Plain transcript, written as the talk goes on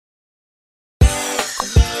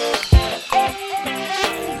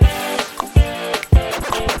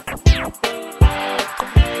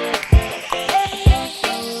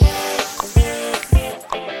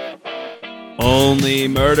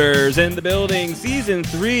Murders in the Building, Season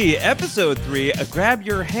 3, Episode 3, Grab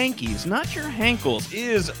Your Hankies, Not Your Hankles,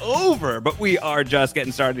 is over. But we are just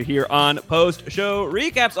getting started here on Post-Show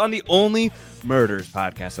Recaps on the Only Murders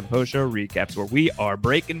podcast of Post-Show Recaps, where we are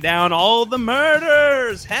breaking down all the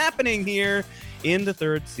murders happening here in the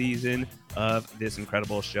third season of this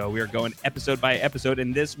incredible show. We are going episode by episode,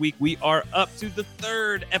 and this week we are up to the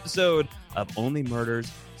third episode of Only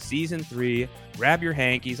Murders Season 3, Grab Your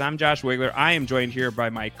Hankies. I'm Josh Wigler. I am joined here by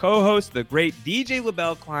my co-host, the great DJ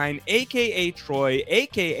LaBelle Klein, a.k.a. Troy,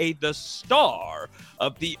 a.k.a. the star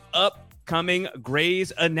of the upcoming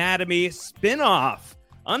Grey's Anatomy spinoff.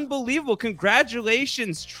 Unbelievable.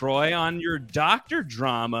 Congratulations, Troy, on your doctor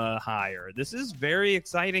drama hire. This is very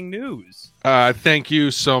exciting news. Thank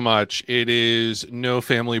you so much. It is no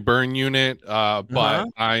family burn unit, but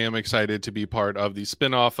I am excited to be part of the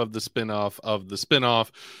spinoff of the spinoff of the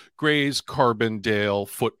spinoff, Grey's Carbondale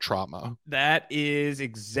Foot Trauma. That is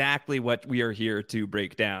exactly what we are here to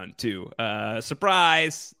break down, too.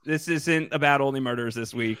 Surprise! This isn't about Only Murders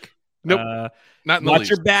this week. Nope. Not in the Watch least.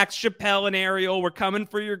 your backs, Chappelle and Ariel. We're coming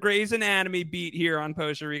for your Grey's Anatomy beat here on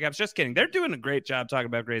Post-Show Recaps. Just kidding. They're doing a great job talking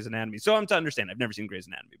about Grey's Anatomy. So I'm to understand. I've never seen Grey's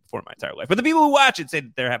Anatomy before in my entire life. But the people who watch it say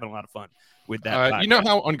that they're having a lot of fun with that. You know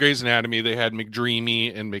how on Grey's Anatomy they had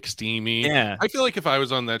McDreamy and McSteamy? Yeah. I feel like if I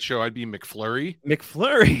was on that show, I'd be McFlurry.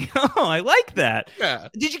 McFlurry. Oh, I like that. Yeah.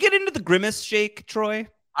 Did you get into the Grimace shake, Troy?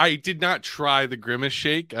 I did not try the Grimace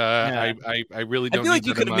Shake. I really don't. I feel like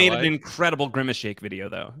you could have made life. an incredible Grimace Shake video,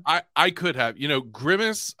 though. I could have. You know,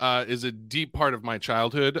 Grimace is a deep part of my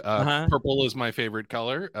childhood. Purple is my favorite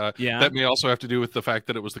color. That may also have to do with the fact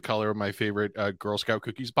that it was the color of my favorite Girl Scout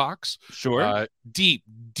cookies box. Sure. Deep.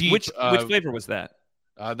 Which flavor was that?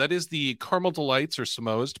 That is the Caramel Delights or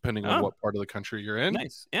Samoas, depending on what part of the country you're in.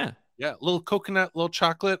 Nice. Yeah. Yeah, little coconut, little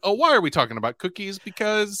chocolate. Oh, why are we talking about cookies?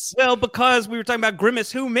 Because we were talking about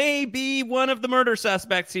Grimace, who may be one of the murder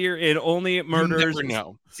suspects here in Only Murders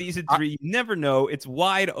Season 3. You never know. It's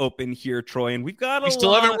wide open here, Troy, and we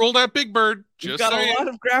still haven't ruled out Big Bird. We've got a lot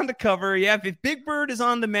of ground to cover. Yeah, if Big Bird is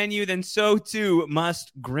on the menu, then so too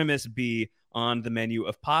must Grimace be on the menu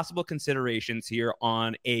of possible considerations here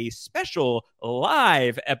on a special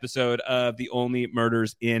live episode of the Only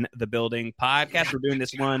Murders in the Building podcast. We're doing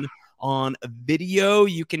this one on video.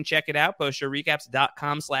 You can check it out,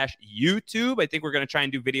 postshowrecaps.com/YouTube. I think we're going to try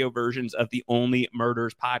and do video versions of the Only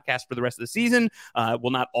Murders podcast for the rest of the season. Will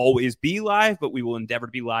not always be live, but we will endeavor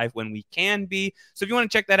to be live when we can be. So if you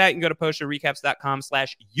want to check that out, you can go to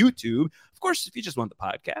postshowrecaps.com/YouTube. Of course, if you just want the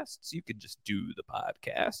podcasts, you could just do the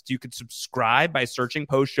podcast. You could subscribe by searching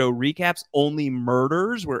Post Show Recaps Only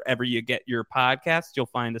Murders wherever you get your podcasts. You'll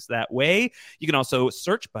find us that way. You can also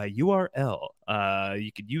search by URL.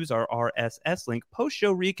 You could use our RSS link,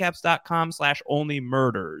 postshowrecaps.com/only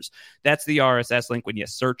murders. That's the RSS link when you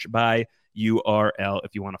search by URL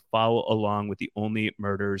if you want to follow along with the Only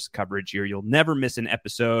Murders coverage here. You'll never miss an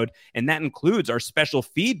episode, and that includes our special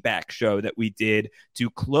feedback show that we did to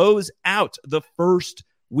close out the first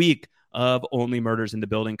week of Only Murders in the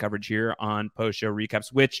Building coverage here on Post-Show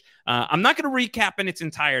Recaps, which I'm not going to recap in its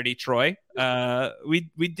entirety, Troy. We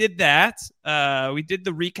did that. We did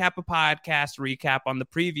the recap on the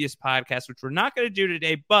previous podcast, which we're not going to do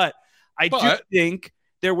today, but I do think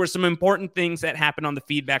there were some important things that happened on the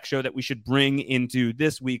feedback show that we should bring into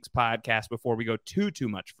this week's podcast before we go too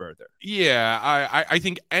much further. Yeah, I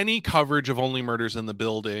think any coverage of Only Murders in the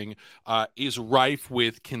Building is rife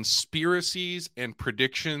with conspiracies and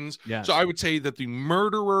predictions. Yes. So I would say that the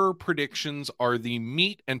murderer predictions are the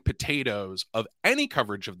meat and potatoes of any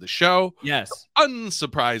coverage of the show. Yes. So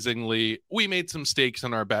unsurprisingly, we made some stakes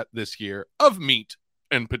on our bet this year of meat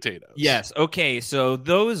and potatoes. Yes. Okay. So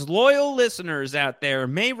those loyal listeners out there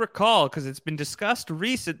may recall, because it's been discussed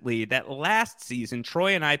recently, that last season,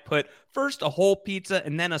 Troy and I put first a whole pizza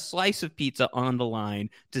and then a slice of pizza on the line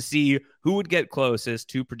to see who would get closest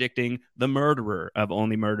to predicting the murderer of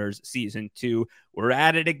Only Murders Season 2. We're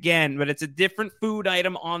at it again, but it's a different food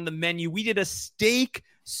item on the menu. We did a steak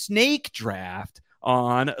snake draft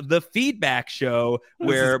on the feedback show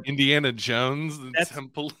where Indiana Jones and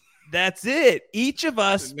Temple. That's it. Each of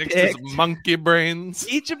us picked monkey brains.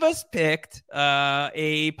 Each of us picked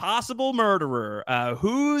a possible murderer.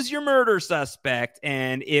 Who's your murder suspect?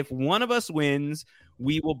 And if one of us wins,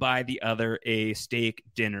 we will buy the other a steak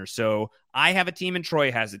dinner. So I have a team and Troy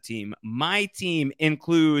has a team. My team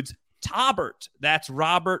includes Tobert. That's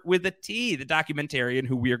Robert with a T, the documentarian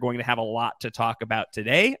who we are going to have a lot to talk about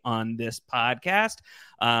today on this podcast.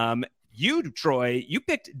 You, Troy, you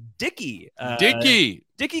picked Dickie. Dickie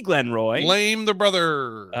Glenroy. Blame the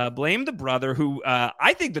brother. Blame the brother, who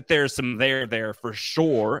I think that there's some there for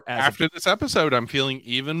sure. After this episode, I'm feeling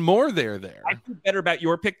even more there. I feel better about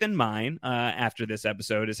your pick than mine after this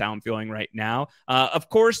episode is how I'm feeling right now. Of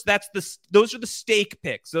course, those are the stake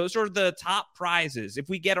picks. Those are the top prizes. If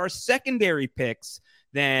we get our secondary picks,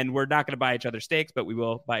 then we're not going to buy each other steaks, but we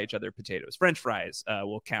will buy each other potatoes. French fries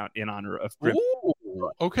will count in honor of Grim.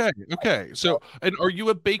 Okay. So, and are you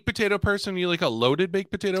a baked potato person? Are you like a loaded baked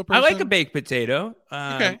potato person? I like a baked potato.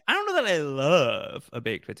 Okay. I don't know that I love a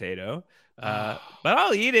baked potato, but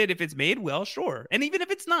I'll eat it if it's made well, sure. And even if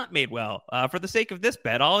it's not made well, for the sake of this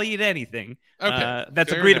bet, I'll eat anything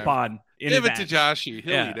that's agreed upon in Give advance. It to Joshy.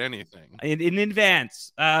 He'll eat anything. In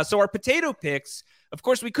advance. So our potato picks, of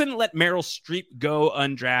course, we couldn't let Meryl Streep go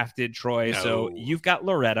undrafted, Troy. No. So you've got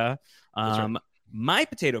Loretta. Right. My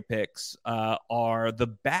potato picks are the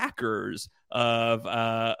backers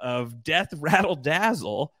of Death Rattle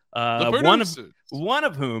Dazzle. One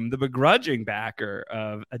of whom, the begrudging backer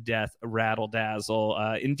of a Death Rattle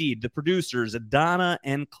Dazzle. Indeed, the producers, Donna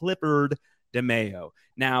and Clifford DeMeo.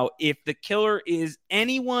 Now, if the killer is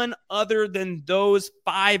anyone other than those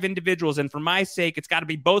 5 individuals, and for my sake, it's got to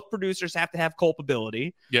be both producers have to have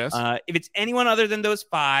culpability. Yes. If it's anyone other than those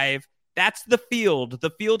 5, that's the field.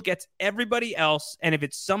 The field gets everybody else. And if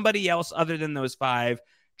it's somebody else other than those 5,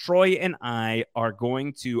 Troy and I are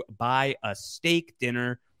going to buy a steak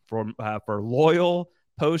dinner for loyal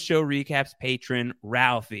post-show recaps patron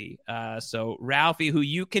Ralphie. So Ralphie, who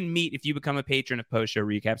you can meet if you become a patron of post-show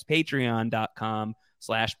recaps,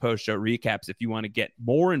 patreon.com/post-show recaps. If you want to get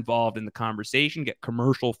more involved in the conversation, get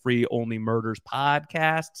commercial-free Only Murders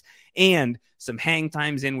podcasts, and some hang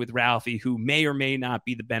times in with Ralphie, who may or may not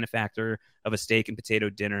be the benefactor of a steak and potato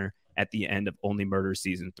dinner at the end of Only Murders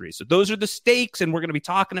Season 3. So those are the stakes, and we're going to be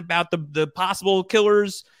talking about the possible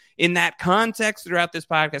killers in that context throughout this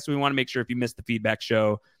podcast. So we want to make sure if you missed the feedback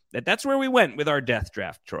show that's where we went with our death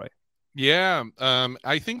draft, Troy. Yeah,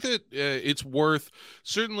 I think that it's worth,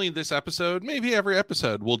 certainly this episode, maybe every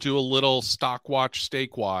episode, we'll do a little stock watch,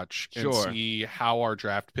 stake watch, and see how our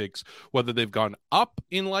draft picks, whether they've gone up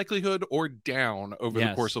in likelihood or down over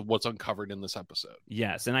the course of what's uncovered in this episode.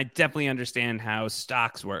 Yes, and I definitely understand how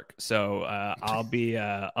stocks work, so I'll be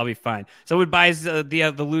fine. Someone buys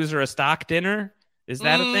the loser a stock dinner. Is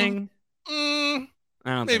that a thing? I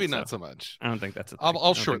don't maybe think so. not so much. I don't think that's a thing.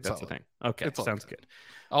 I'll short that's sell a thing. Okay, sounds good.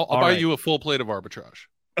 I'll buy you a full plate of arbitrage.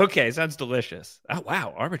 Okay, sounds delicious. Oh,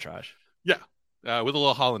 wow, arbitrage. Yeah, with a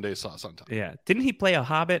little hollandaise sauce on top. Yeah, didn't he play a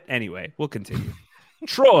hobbit? Anyway, we'll continue.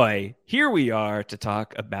 Troy, here we are to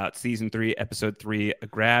talk about Season 3, Episode 3,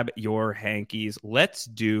 Grab Your Hankies. Let's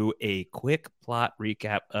do a quick plot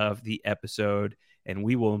recap of the episode, and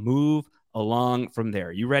we will move along from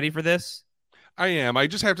there. You ready for this? I am. I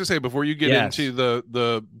just have to say, before you get into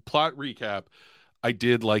the plot recap, I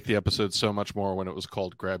did like the episode so much more when it was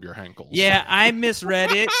called Grab Your Hankles. Yeah, I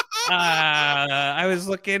misread it. I was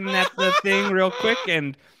looking at the thing real quick,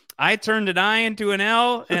 and I turned an I into an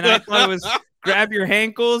L, and I thought it was Grab Your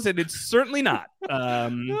Hankles, and it's certainly not.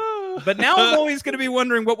 But now I'm always going to be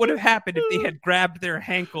wondering what would have happened if they had grabbed their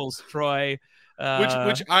hankles, Troy.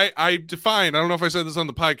 Which I define. I don't know if I said this on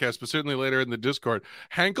the podcast, but certainly later in the Discord.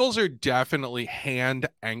 Hankles are definitely hand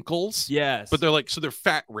ankles. Yes. But they're they're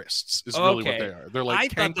fat wrists is really what they are. They're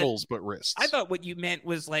like ankles, but wrists. I thought what you meant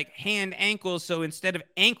was like hand ankles. So instead of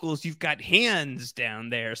ankles, you've got hands down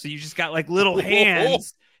there. So you just got like little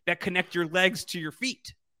hands that connect your legs to your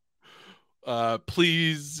feet.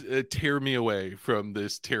 Please tear me away from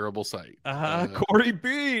this terrible sight. Corey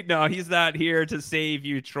B. No, he's not here to save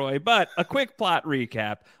you, Troy. But a quick plot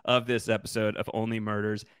recap of this episode of Only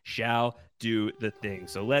Murders shall do the thing.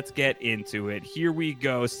 So let's get into it. Here we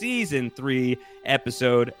go. Season 3,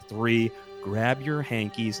 Episode 3. Grab your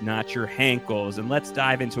hankies, not your hankles. And let's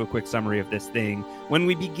dive into a quick summary of this thing. When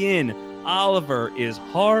we begin, Oliver is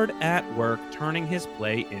hard at work turning his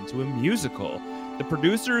play into a musical. The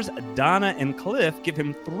producers, Donna and Cliff, give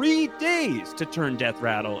him 3 days to turn Death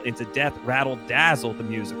Rattle into Death Rattle Dazzle the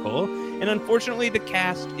musical, and unfortunately the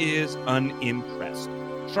cast is unimpressed.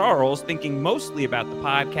 Charles, thinking mostly about the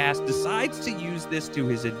podcast, decides to use this to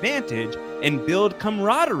his advantage and build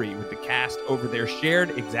camaraderie with the cast over their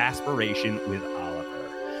shared exasperation with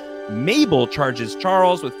Oliver. Mabel charges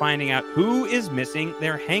Charles with finding out who is missing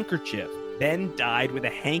their handkerchief. Ben died with a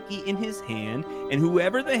hanky in his hand, and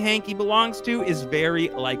whoever the hanky belongs to is very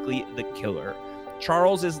likely the killer.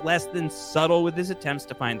 Charles is less than subtle with his attempts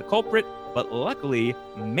to find the culprit, but luckily,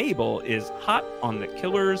 Mabel is hot on the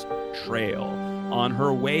killer's trail. On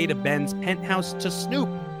her way to Ben's penthouse to snoop,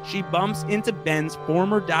 she bumps into Ben's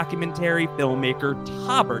former documentary filmmaker,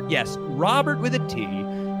 Tobert. Yes, Robert with a T.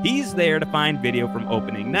 He's there to find video from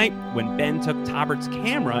opening night when Ben took Tobert's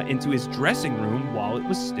camera into his dressing room while it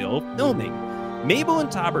was still filming. Mabel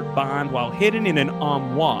and Tobert bond while hidden in an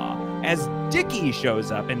armoire as Dickie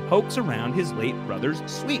shows up and pokes around his late brother's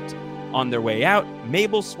suite. On their way out,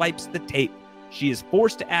 Mabel swipes the tape. She is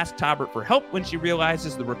forced to ask Tobert for help when she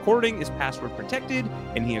realizes the recording is password protected,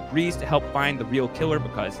 and he agrees to help find the real killer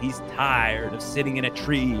because he's tired of sitting in a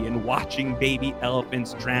tree and watching baby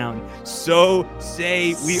elephants drown. So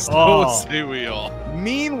say we all. So say we all.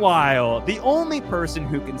 Meanwhile, the only person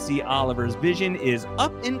who can see Oliver's vision is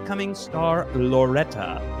up-and-coming star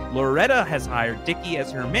Loretta. Loretta has hired Dickie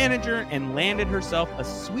as her manager and landed herself a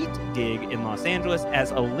sweet gig in Los Angeles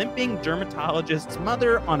as a limping dermatologist's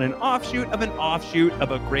mother on an offshoot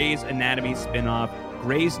of a Grey's Anatomy spinoff,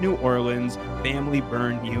 Grey's New Orleans Family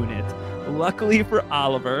Burn Unit. Luckily for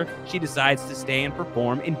Oliver, she decides to stay and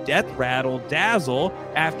perform in Death Rattle Dazzle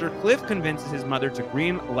after Cliff convinces his mother to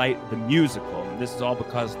green light the musical. This is all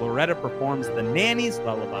because Loretta performs the Nanny's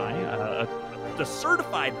Lullaby, the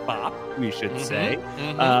certified bop, we should say,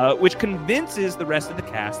 which convinces the rest of the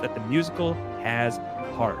cast that the musical has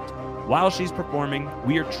heart. While she's performing,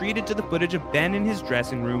 we are treated to the footage of Ben in his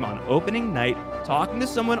dressing room on opening night, talking to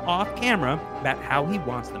someone off camera about how he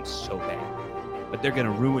wants them so bad, but they're going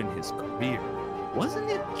to ruin his career. Wasn't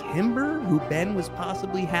it Kimber who Ben was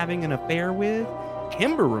possibly having an affair with?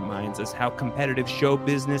 Kimber reminds us how competitive show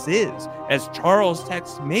business is, as Charles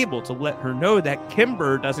texts Mabel to let her know that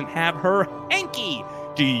Kimber doesn't have her hanky.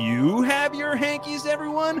 Do you have your hankies,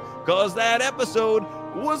 everyone? Because that episode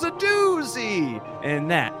was a doozy. And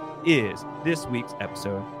that is this week's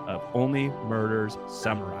episode of Only Murders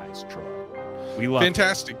Summarized, Troy. We love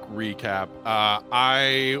Fantastic recap.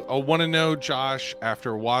 I want to know, Josh,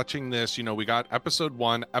 after watching this, we got episode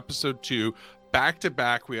 1, episode 2, back to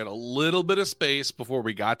back. We had a little bit of space before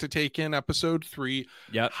we got to take in episode 3.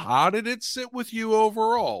 Yep. How did it sit with you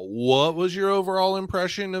overall? What was your overall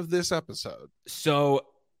impression of this episode? So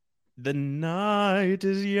the night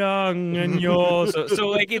is young and yours. So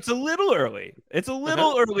like, it's a little early. It's a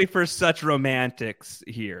little early for such romantics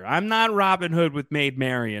here. I'm not Robin Hood with Maid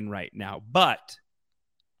Marian right now, but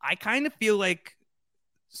I kind of feel like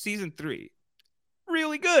season 3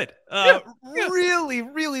 really good. Really,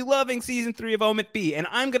 really loving season 3 of Omit B. And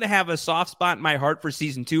I'm going to have a soft spot in my heart for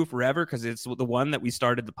season 2 forever because it's the one that we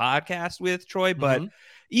started the podcast with, Troy. But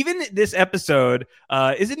even this episode,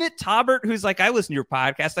 isn't it Tobert who's like, I listen to your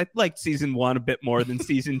podcast. I liked season 1 a bit more than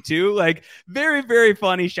season 2. Like, very, very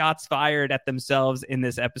funny shots fired at themselves in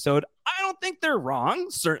this episode. I don't think they're wrong.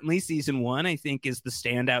 Certainly season 1, I think, is the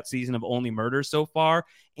standout season of Only Murders so far.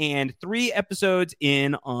 And 3 episodes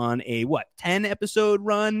in on a 10 episode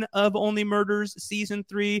run of Only Murders season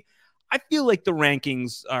 3. I feel like the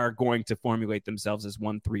rankings are going to formulate themselves as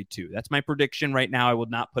 1, 3, 2. That's my prediction right now. I will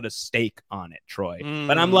not put a stake on it, Troy,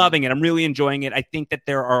 but I'm loving it. I'm really enjoying it. I think that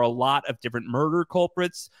there are a lot of different murder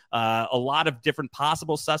culprits, a lot of different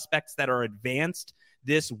possible suspects that are advanced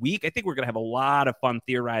this week. I think we're going to have a lot of fun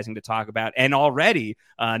theorizing to talk about. And already,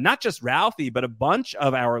 not just Ralphie, but a bunch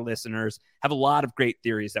of our listeners have a lot of great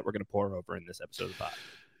theories that we're going to pour over in this episode of the pod.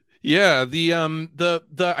 Yeah, the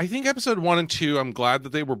I think episode 1 and 2, I'm glad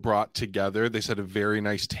that they were brought together. They set a very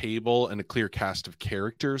nice table and a clear cast of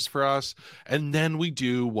characters for us. And then we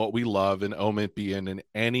do what we love in Omit being in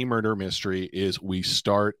any murder mystery is we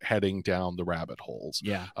start heading down the rabbit holes.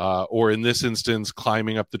 Yeah. Or in this instance,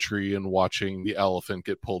 climbing up the tree and watching the elephant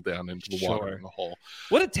get pulled down into the water in the hole.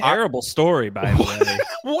 What a terrible story, by the way.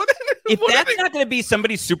 If that's not going to be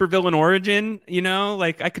somebody's supervillain origin,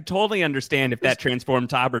 like I could totally understand if that transformed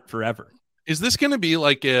Tobert forever. Is this going to be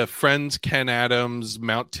like a Friends Ken Adams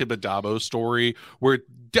Mount Tibidabo story where it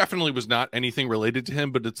definitely was not anything related to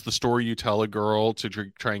him, but it's the story you tell a girl to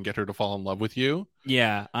try and get her to fall in love with you?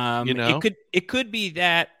 Yeah. It could be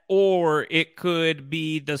that, or it could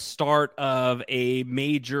be the start of a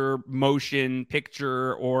major motion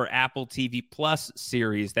picture or Apple TV Plus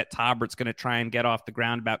series that Tobert's going to try and get off the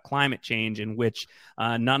ground about climate change, in which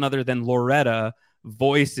none other than Loretta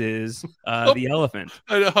voices the elephant.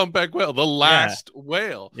 A humpback whale, the last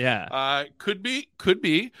whale. Yeah. Could be.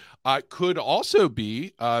 Could also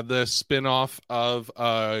be the spinoff of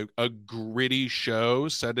a gritty show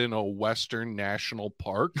set in a Western national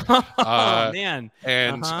park. Oh, man.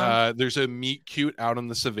 And there's a meet cute out on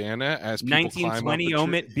the savannah as people 1920 climb up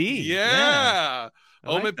Omit B. Yeah.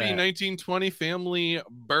 Omit B, that. 1920 Family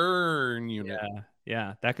Burn Unit.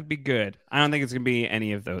 Yeah, that could be good. I don't think it's going to be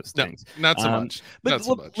any of those things. Not so much. But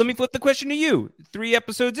let me flip the question to you. 3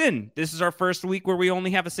 episodes in. This is our first week where we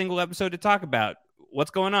only have a single episode to talk about.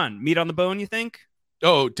 what's going on? Meat on the bone, you think?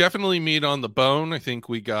 Oh, definitely meat on the bone. I think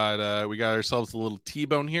we got ourselves a little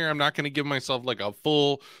T-bone here. I'm not going to give myself like a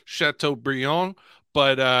full Chateaubriand,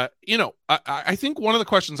 but I think one of the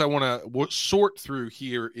questions I want to sort through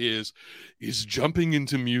here is jumping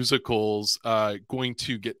into musicals going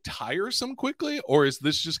to get tiresome quickly, or is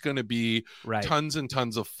this just going to be tons and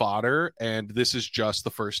tons of fodder, and this is just the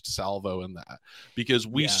first salvo in that? Because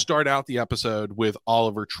we start out the episode with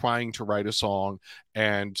Oliver trying to write a song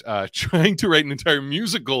and trying to write an entire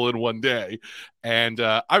musical in one day, and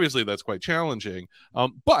obviously that's quite challenging.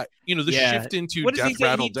 But the shift into Death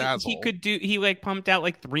Rattle Dazzle, he like pumped out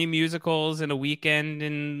like 3 musicals in a weekend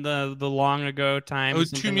in the long ago time. Oh,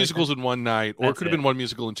 2 musicals in one night, or it could have been 1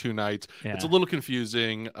 musical in 2 nights. Yeah. It's a little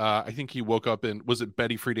confusing. I think he woke up in, was it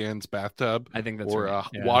Betty Friedan's bathtub? I think that's or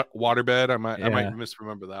right. Waterbed. I might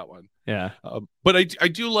misremember that one. Yeah. But I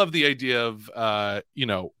do love the idea of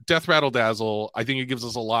Death Rattle Dazzle. I think it gives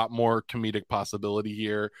us a lot more comedic possibility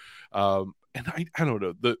here. And I don't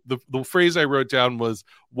know, the phrase I wrote down was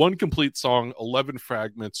 1 complete song, 11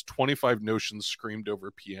 fragments, 25 notions screamed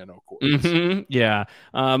over piano chords. Mm-hmm. Yeah.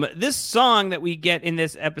 This song that we get in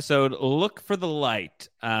this episode, Look for the Light,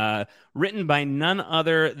 written by none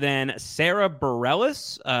other than Sarah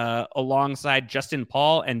Bareilles, alongside Justin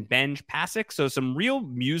Paul and Benj Pasek. So some real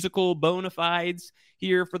musical bona fides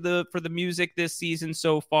here for the music this season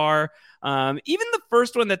so far. Even the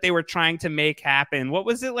first one that they were trying to make happen, what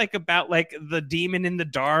was it like about like the demon in the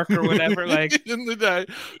dark or whatever? Like in the night,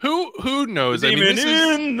 who knows? Demon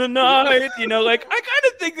in the night, like I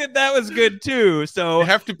kind of think that was good too. So you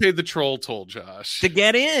have to pay the troll toll, Josh, to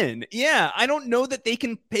get in. Yeah, I don't know that they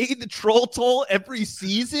can pay the troll toll every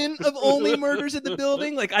season of Only Murders in the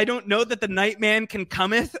Building. Like I don't know that the Nightman can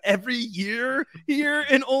cometh every year here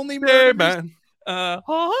in Only Murders. Hey, man.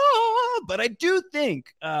 But I do think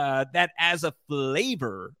that as a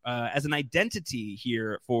flavor, as an identity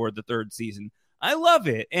here for the 3rd season, I love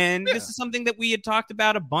it. And this is something that we had talked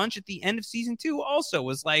about a bunch at the end of season 2 also,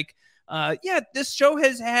 was like, this show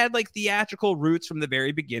has had like theatrical roots from the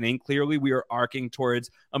very beginning. Clearly we are arcing towards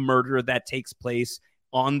a murder that takes place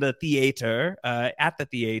on the theater, at the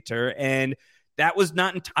theater, and that was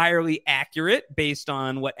not entirely accurate based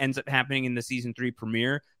on what ends up happening in the season 3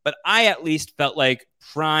 premiere, but I at least felt like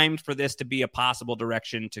primed for this to be a possible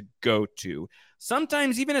direction to go to.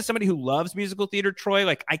 Sometimes, even as somebody who loves musical theater, Troy,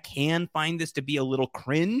 like I can find this to be a little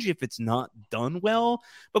cringe if it's not done well.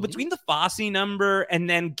 But between the Fosse number and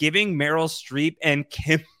then giving Meryl Streep and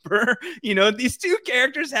Kimber, these 2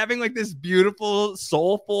 characters having like this beautiful,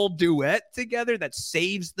 soulful duet together that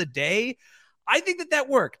saves the day, I think that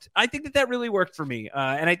worked. I think that really worked for me.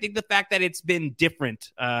 And I think the fact that it's been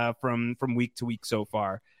different from week to week so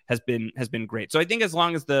far has been great. So I think as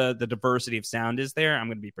long as the diversity of sound is there, I'm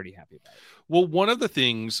going to be pretty happy about it. Well, one of the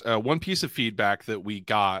things, one piece of feedback that we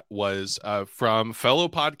got was from fellow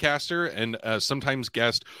podcaster and sometimes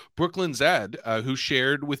guest Brooklyn Zed, who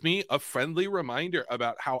shared with me a friendly reminder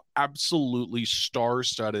about how absolutely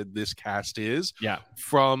star-studded this cast is. Yeah.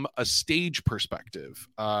 From a stage perspective.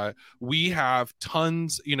 We have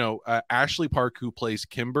tons, Ashley Park, who plays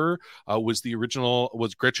Kimber, was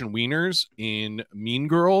Gretchen Wieners in Mean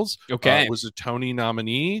Girls. Okay. Was a Tony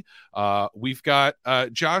nominee. We've got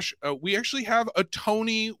Josh, we actually have a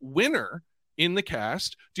Tony winner in the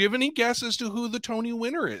cast. Do you have any guess as to who the Tony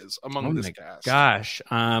winner is among this cast? Gosh,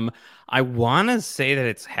 I want to say that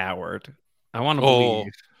it's Howard. I want to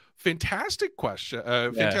believe. Fantastic question.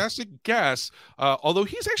 Fantastic guess. Although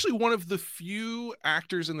he's actually one of the few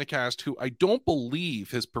actors in the cast who I don't believe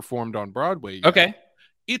has performed on Broadway yet. Okay.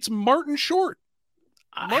 It's Martin Short.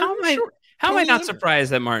 How am I not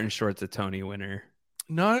surprised that Martin Short's a Tony winner?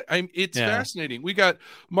 It's fascinating. We got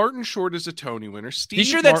Martin Short as a Tony winner. Steve you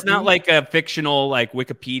sure that's not like a fictional like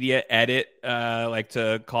Wikipedia edit, like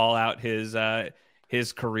to call out his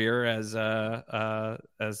career as the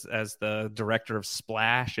director of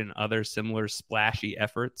Splash and other similar splashy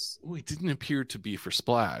efforts? Oh, it didn't appear to be for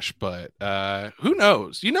Splash, but who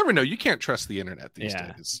knows? You never know. You can't trust the internet these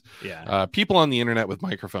days. Yeah. People on the internet with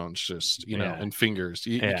microphones, just and fingers.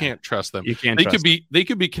 You can't trust them. You can't. They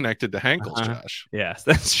could be connected to Hankies, Josh. Yes,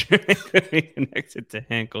 that's true. They could be connected to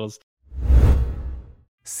Hankies.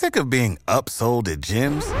 Sick of being upsold at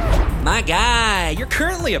gyms? My guy, you're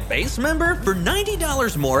currently a base member? For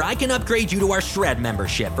 $90 more, I can upgrade you to our Shred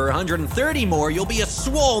membership. For $130 more, you'll be a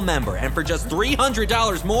Swole member. And for just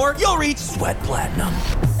 $300 more, you'll reach Sweat Platinum.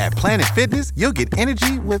 At Planet Fitness, you'll get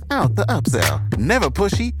energy without the upsell. Never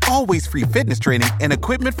pushy, always free fitness training and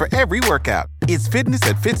equipment for every workout. It's fitness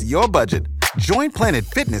that fits your budget. Join Planet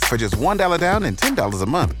Fitness for just $1 down and $10 a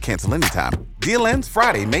month. Cancel anytime. Deal ends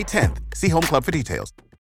Friday, May 10th. See Home Club for details.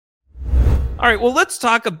 All right, well, let's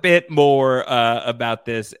talk a bit more about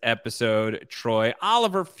this episode, Troy.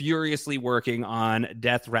 Oliver furiously working on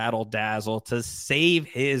Death Rattle Dazzle to save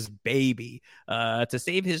his baby, to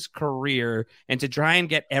save his career, and to try and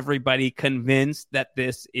get everybody convinced that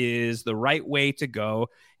this is the right way to go.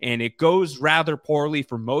 And it goes rather poorly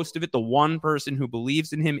for most of it. The one person who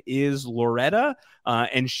believes in him is Loretta,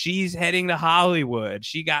 and she's heading to Hollywood.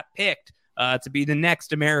 She got picked to be the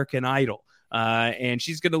next American Idol. And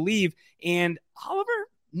she's going to leave. And Oliver,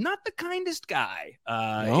 not the kindest guy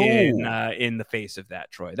in the face of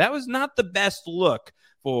that, Troy. That was not the best look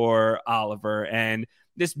for Oliver. And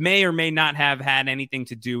this may or may not have had anything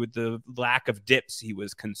to do with the lack of dips he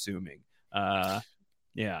was consuming. Yeah,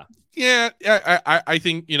 I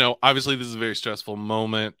think, obviously this is a very stressful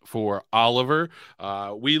moment for Oliver.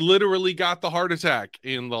 We literally got the heart attack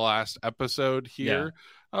in the last episode here.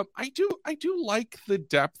 Yeah. I do like the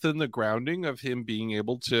depth and the grounding of him being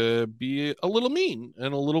able to be a little mean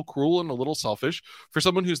and a little cruel and a little selfish for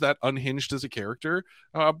someone who's that unhinged as a character.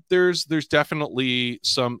 There's definitely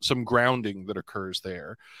some grounding that occurs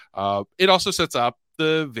there. It also sets up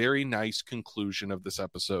the very nice conclusion of this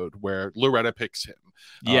episode where Loretta picks him.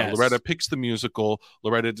 Yes. Loretta picks the musical.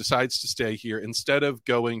 Loretta decides to stay here instead of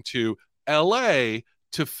going to LA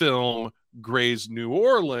to film Grey's New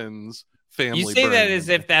Orleans family. You say burning. that as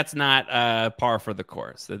if that's not par for the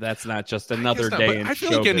course. That's not just another day in I feel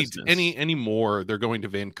show like business. any more they're going to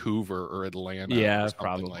Vancouver or Atlanta. Yeah, or something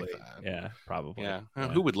probably. Like that. Yeah, probably. Yeah.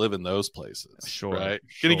 Who would live in those places? Sure. Right?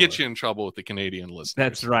 Sure. Gonna get you in trouble with the Canadian listeners.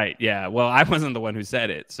 That's right. Yeah. Well, I wasn't the one who said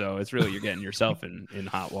it, so it's really you're getting yourself in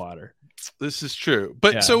hot water. This is true.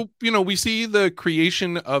 But so, we see the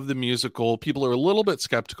creation of the musical. People are a little bit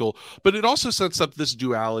skeptical, but it also sets up this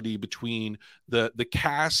duality between the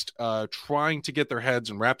cast trying to get their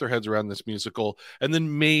heads and wrap their heads around this musical, and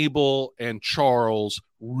then Mabel and Charles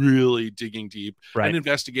really digging deep and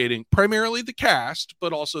investigating primarily the cast,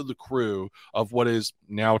 but also the crew of what is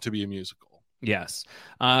now to be a musical. Yes.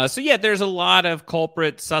 There's a lot of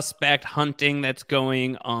culprit suspect hunting that's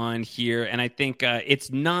going on here. And I think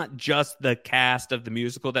it's not just the cast of the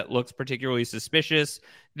musical that looks particularly suspicious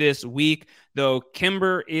this week, though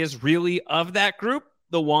Kimber is really of that group,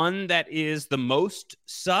 the one that is the most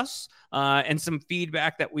sus. And some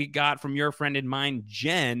feedback that we got from your friend and mine,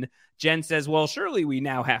 Jen. Jen says, well, surely we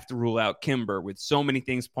now have to rule out Kimber with so many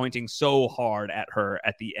things pointing so hard at her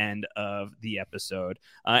at the end of the episode.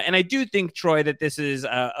 And I do think, Troy, that this is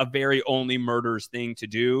a very Only Murders thing to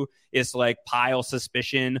do, is like pile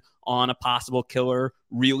suspicion on a possible killer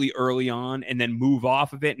really early on and then move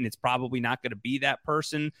off of it. And it's probably not going to be that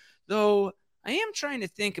person, though. I am trying to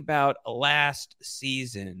think about last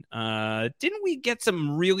season. Didn't we get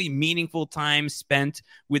some really meaningful time spent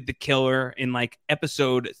with the killer in like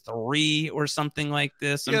episode 3 or something like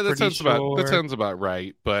this? Yeah, that sounds about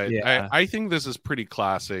right. But yeah. I think this is pretty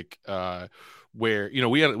classic. Where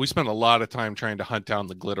we spent a lot of time trying to hunt down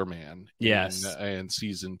the Glitter Man in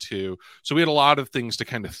season 2, so we had a lot of things to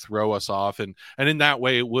kind of throw us off, and in that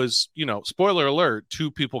way it was, spoiler alert, 2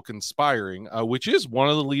 people conspiring, which is one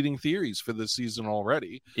of the leading theories for this season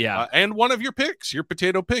already. And one of your picks, your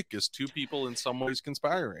potato pick, is 2 people in some ways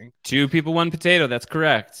conspiring. 2 people, 1 potato. That's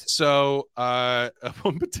correct. So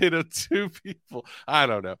 1 potato, 2 people. I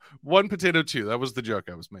don't know. 1 potato, 2. That was the joke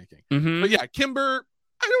I was making. Mm-hmm. But yeah, Kimber.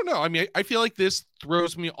 I don't know. I mean, I feel like this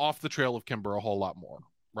throws me off the trail of Kimber a whole lot more.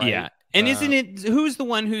 Right? Yeah. And isn't it, who's the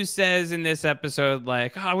one who says in this episode,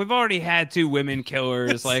 like, we've already had 2 women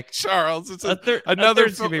killers, like Charles, it's another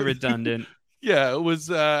to be redundant. Yeah, it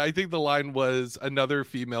was, I think the line was another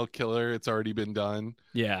female killer. It's already been done.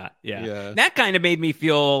 Yeah. That kind of made me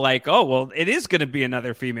feel like, oh, well, it is going to be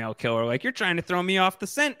another female killer. Like, you're trying to throw me off the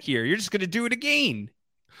scent here. You're just going to do it again.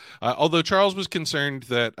 Although Charles was concerned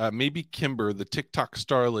that maybe Kimber, the TikTok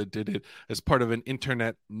starlet, did it as part of an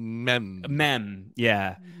internet meme. Meme,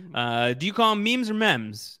 yeah. Do you call them memes or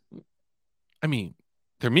memes? I mean,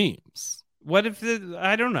 they're memes. What if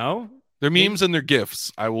I don't know. They're memes and they're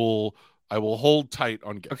GIFs. I will hold tight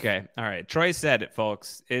on GIFs. Okay, all right. Troy said it,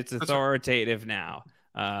 folks. It's authoritative now.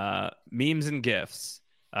 Memes and GIFs.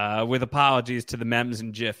 With apologies to the memes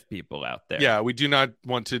and GIF people out there. Yeah, we do not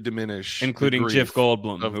want to diminish, including Jif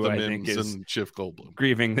Goldblum, who I think is Jif Goldblum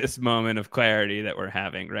grieving this moment of clarity that we're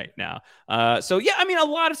having right now. A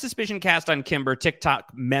lot of suspicion cast on Kimber. TikTok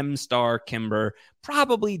meme star Kimber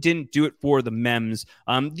probably didn't do it for the memes.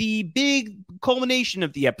 The big culmination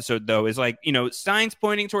of the episode, though, is like, signs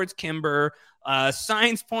pointing towards Kimber.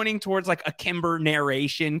 Signs pointing towards like a Kimber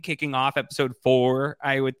narration kicking off episode 4,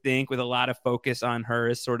 I would think, with a lot of focus on her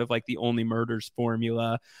as sort of like the Only Murders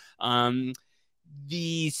formula.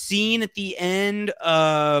 the scene at the end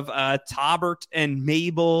of Taubert and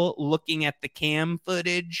Mabel looking at the cam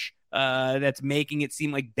footage that's making it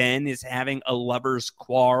seem like Ben is having a lover's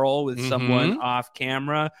quarrel with someone off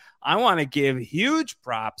camera. I want to give huge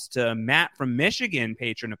props to Matt from Michigan,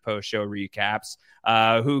 patron of Post Show Recaps,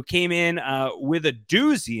 who came in with a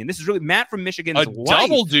doozy. And this is really Matt from Michigan's wife.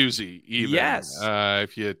 Double doozy, even. Yes.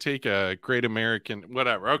 If you take a great American,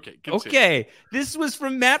 whatever. Okay. Continue. Okay. This was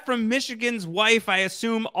from Matt from Michigan's wife, I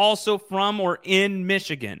assume also from or in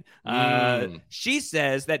Michigan. She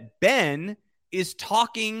says that Ben is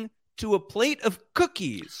talking to a plate of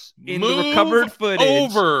cookies in the recovered footage.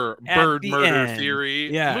 Over bird murder end.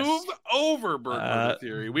 theory. Yes. Move over bird murder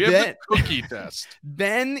theory. We have the cookie test.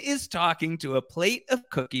 Ben is talking to a plate of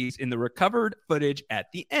cookies in the recovered footage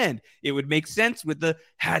at the end. It would make sense with the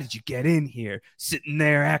 "How did you get in here?" Sitting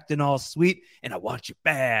there acting all sweet, and "I want you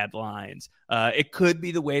bad" lines. It could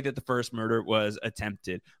be the way that the first murder was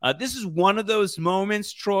attempted. This is one of those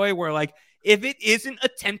moments, Troy, where like, if it isn't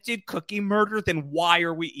attempted cookie murder, then why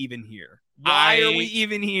are we even here? Why are we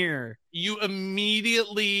even here? You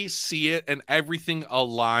immediately see it and everything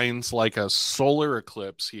aligns like a solar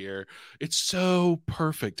eclipse here. It's so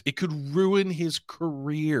perfect. It could ruin his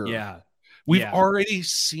career. Yeah. We've already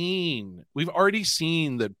seen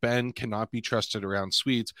that Ben cannot be trusted around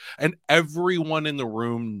sweets, and everyone in the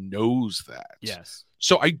room knows that. Yes.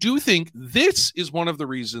 So I do think this is one of the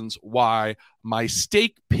reasons why my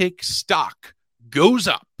steak pick stock goes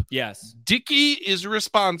up. Yes. Dickie is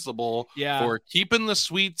responsible Yeah. for keeping the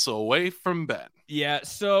sweets away from Ben. Yeah.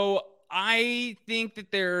 So I think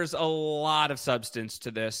that there's a lot of substance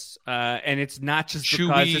to this. And it's not just because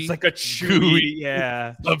Chewy, it's like a chewy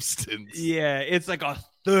gooey substance. Yeah. It's like a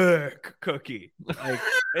thick cookie. Like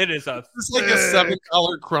it is a It's like a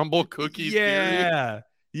 $7 crumble cookie. Yeah.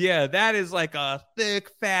 Yeah, that is like a thick,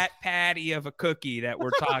 fat patty of a cookie that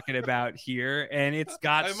we're talking about here, and it's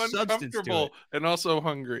got substance to it. And also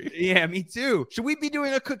hungry. Yeah, me too. Should we be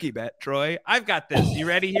doing a cookie bet, Troy? I've got this. You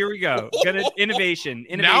ready? Here we go. Innovation.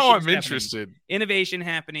 Now I'm interested. Innovation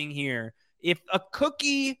happening here. If a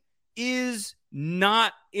cookie is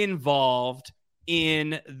not involved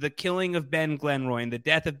in the killing of Ben Glenroy and the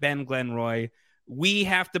death of Ben Glenroy, we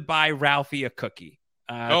have to buy Ralphie a cookie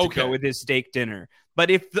to go with his steak dinner. But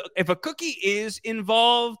if a cookie is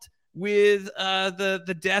involved with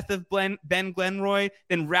the death of Ben Glenroy,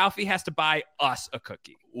 then Ralphie has to buy us a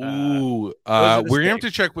cookie. We're gonna have to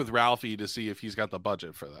check with Ralphie to see if he's got the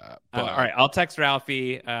budget for that. All right, I'll text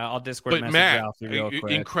Ralphie. I'll Discord message Matt, Ralphie real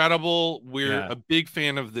quick. Incredible. We're a big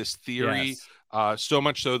fan of this theory. Yes. So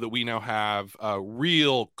much so that we now have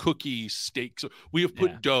real cookie steaks. We have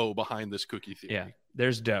put dough behind this cookie theory. Yeah.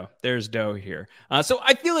 There's dough here. So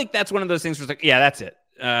I feel like that's one of those things where it's like, yeah, that's it.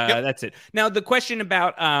 That's it. Now, the question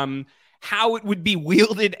about how it would be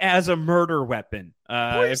wielded as a murder weapon.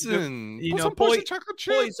 Poison. Poison chocolate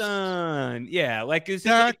chips. Poison. Yeah. Like, is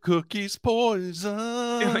that like, cookie's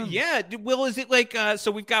poison? Yeah. Will, is it like,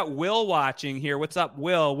 so we've got Will watching here. What's up,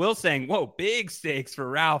 Will? Will saying, whoa, big steaks for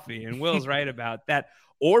Ralphie. And Will's right about that.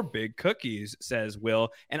 Or big cookies, says Will.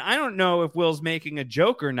 And I don't know if Will's making a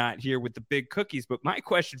joke or not here with the big cookies, but my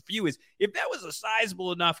question for you is, if that was a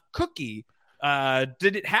sizable enough cookie,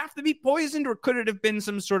 did it have to be poisoned, or could it have been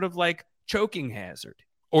some sort of like choking hazard?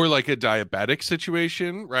 Or like a diabetic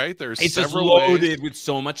situation, right? There's it's several just loaded ways. with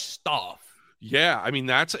so much stuff. Yeah, I mean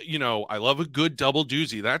that's I love a good double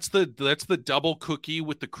doozy. That's the double cookie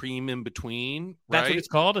with the cream in between. That's right? what it's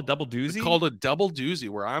called, a double doozy. It's called a double doozy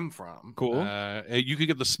where I'm from. Cool. You could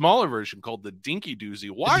get the smaller version called the dinky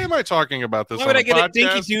doozy. Why am I talking about this? Why would I get a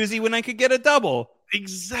dinky doozy when I could get a double?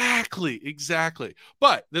 Exactly.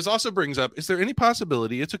 But this also brings up: is there any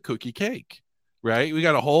possibility it's a cookie cake? Right? We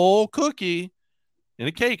got a whole cookie in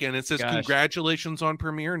a cake, and it says "Congratulations on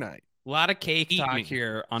premiere night." A lot of cake talk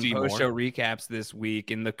here on Post Show Recaps this week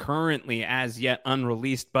in the currently as yet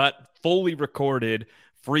unreleased but fully recorded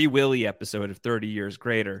Free Willy episode of 30 Years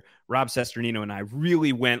Greater. Rob Sesternino and I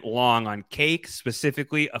really went long on cake,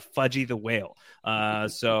 specifically a Fudgy the Whale.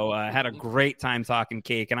 So I had a great time talking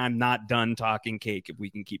cake, and I'm not done talking cake if we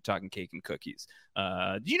can keep talking cake and cookies.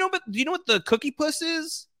 Do you know what the cookie puss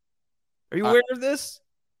is? Are you aware of this?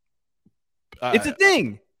 It's a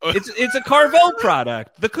thing. It's a Carvel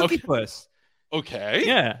product, the cookie puss. Okay.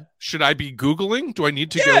 Yeah. Should I be Googling? Do I need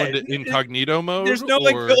to go into incognito mode? There's no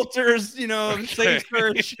like filters, say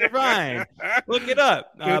search. You're fine. Look it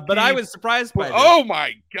up. But I was surprised by this. Oh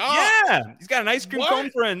my God. Yeah. He's got an ice cream cone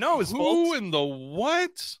for a nose. Who in the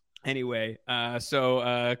what? Anyway,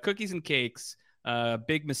 so cookies and cakes,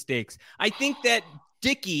 big mistakes. I think that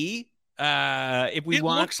Dickie, if we it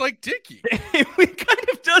want, looks like Dickie. we kind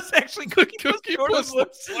of does actually. Cookie Puss Cookie sort Puss of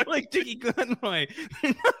looks like Dickie Glenroy.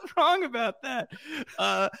 You're not wrong about that.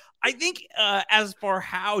 I think as for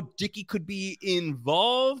how Dickie could be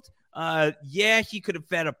involved, yeah, he could have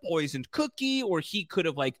fed a poisoned cookie, or he could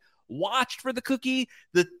have like watched for the cookie.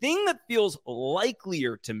 The thing that feels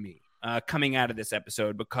likelier to me coming out of this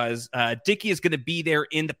episode, because Dickie is going to be there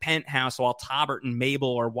in the penthouse while Tobbert and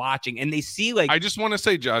Mabel are watching, and they see like. I just want to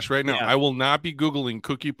say, Josh, right now, I will not be Googling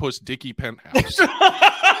Cookie Puss Dickie penthouse.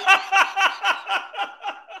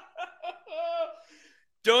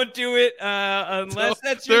 Don't do it unless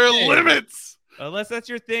that's your there are thing. limits. Unless that's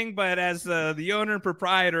your thing, but as the owner and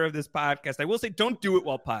proprietor of this podcast, I will say don't do it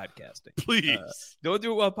while podcasting. Please. Don't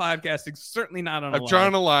do it while podcasting. Certainly not on a I've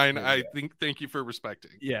drawn a line. I think. Thank you for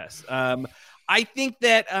respecting. Yes. I think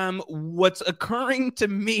that what's occurring to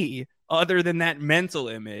me, other than that mental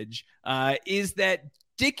image, is that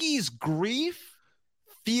Dickie's grief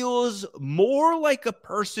feels more like a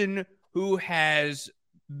person who has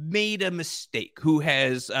made a mistake, who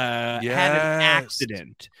has had an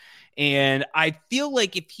accident. And I feel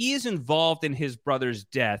like if he is involved in his brother's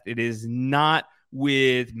death, it is not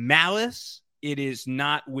with malice. It is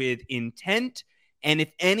not with intent. And if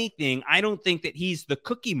anything, I don't think that he's the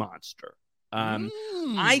Cookie Monster.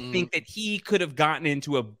 I think that he could have gotten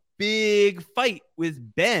into a big fight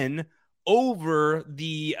with Ben over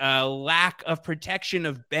the lack of protection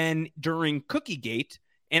of Ben during Cookiegate.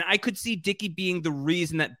 And I could see Dickie being the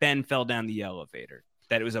reason that Ben fell down the elevator.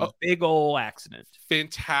 That it was a big old accident.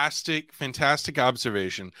 Fantastic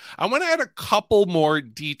observation. I want to add a couple more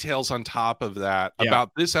details on top of that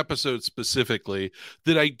about this episode specifically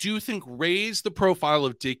that I do think raise the profile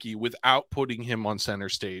of Dickie without putting him on center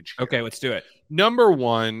stage here. Okay, let's do it. Number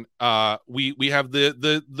one, we have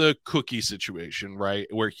the cookie situation, right,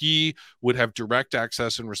 where he would have direct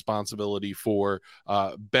access and responsibility for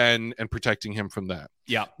Ben and protecting him from that.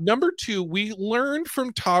 Yeah. Number two, we learned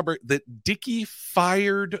from Tobbert that Dickie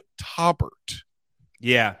fired Tobbert.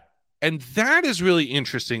 Yeah. And that is really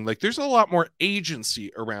interesting. Like, there's a lot more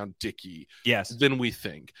agency around Dickie than we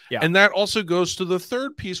think. Yeah. And that also goes to the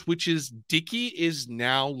third piece, which is Dickie is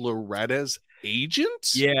now Loretta's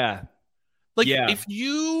agent. Yeah. Like, if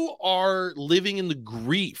you are living in the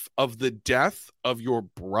grief of the death of your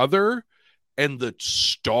brother and the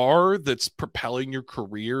star that's propelling your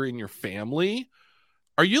career in your family,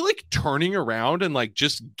 are you like turning around and like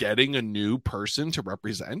just getting a new person to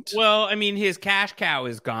represent? Well, I mean, his cash cow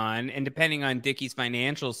is gone, and depending on Dickie's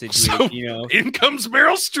financial situation, in comes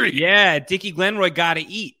Meryl Streep. Yeah, Dickie Glenroy got to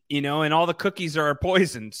eat, and all the cookies are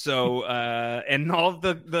poisoned. So, and all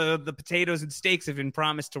the potatoes and steaks have been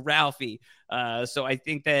promised to Ralphie. So I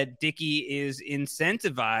think that Dickie is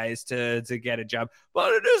incentivized to get a job,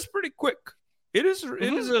 but it is pretty quick. It is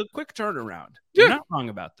a quick turnaround. Yeah. You're not wrong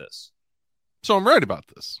about this. So I'm right about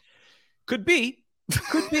this. Could be.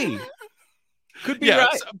 Yeah,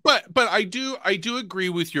 right. But I do agree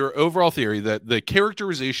with your overall theory that the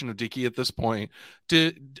characterization of Dickie at this point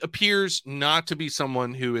appears not to be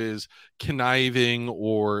someone who is conniving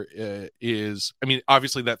or is. I mean,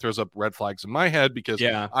 obviously that throws up red flags in my head because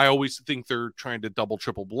I always think they're trying to double,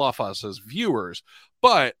 triple bluff us as viewers.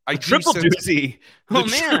 But I triple doozy. Oh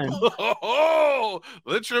man!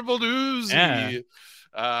 The triple doozy. Yeah.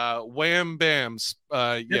 Wham bam. It's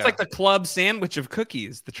like the club sandwich of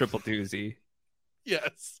cookies, the triple doozy.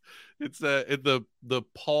 Yes, it's the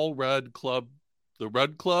Paul Rudd Club, the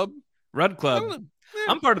Rudd Club.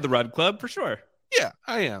 I'm part of the Rudd Club for sure. Yeah,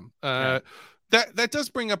 I am. That does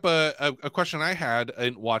bring up a question I had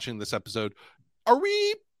in watching this episode. Are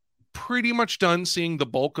we pretty much done seeing the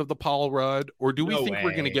bulk of the Paul Rudd, or do we think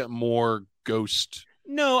we're going to get more Ghost?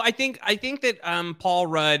 No, I think that Paul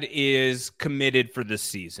Rudd is committed for this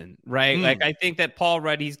season, right? Like, I think that Paul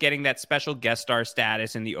Rudd, he's getting that special guest star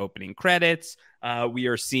status in the opening credits. We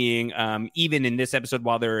are seeing, even in this episode,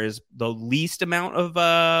 while there is the least amount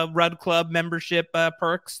of Rudd Club membership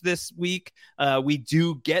perks this week, we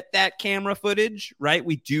do get that camera footage, right?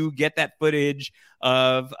 We do get that footage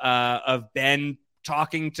of Ben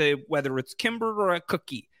talking to whether it's Kimber or a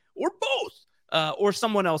Cookie or both. Or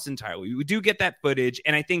someone else entirely. We do get that footage,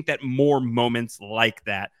 and I think that more moments like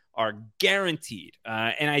that are guaranteed.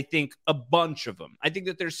 And I think a bunch of them. I think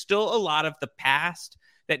that there's still a lot of the past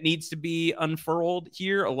that needs to be unfurled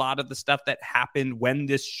here. A lot of the stuff that happened when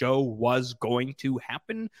this show was going to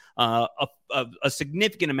happen. A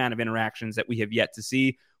significant amount of interactions that we have yet to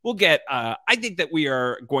see. We'll get, I think that we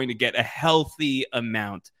are going to get a healthy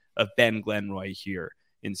amount of Ben Glenroy here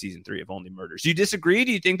in season 3 of Only Murders. Do you disagree?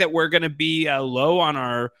 Do you think that we're going to be low on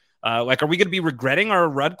our, are we going to be regretting our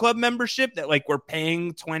Rudd Club membership, that like we're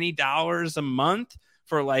paying $20 a month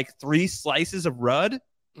for like 3 slices of Rudd?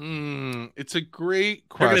 It's a great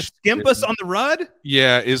They're going to question. skimp us on the Rudd?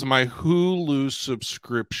 Yeah, is my Hulu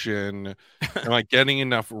subscription, am I getting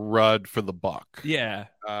enough Rudd for the buck? Yeah.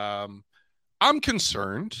 I'm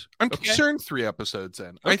concerned. I'm concerned 3 episodes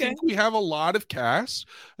in. I think we have a lot of cast.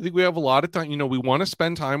 I think we have a lot of time. We want to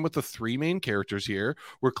spend time with the 3 main characters here.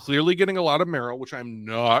 We're clearly getting a lot of Meryl, which I'm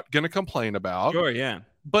not going to complain about. Sure, yeah.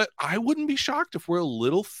 But I wouldn't be shocked if we're a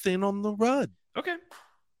little thin on the Rudd. Okay.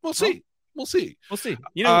 We'll see. We'll see.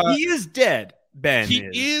 He is dead. Ben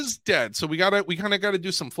is dead, so we kind of got to do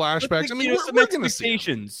some flashbacks. I mean, some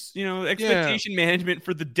expectations, expectation management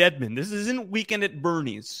for the Deadman. This isn't Weekend at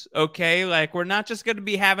Bernie's, okay? Like, we're not just going to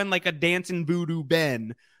be having like a dancing voodoo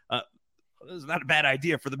Ben. This is not a bad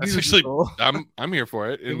idea for the musical. Actually, I'm here for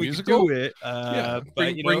it. In musical, do it.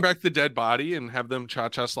 Bring back the dead body and have them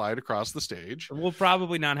cha-cha slide across the stage. We'll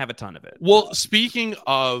probably not have a ton of it. Well, speaking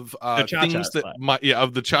of things that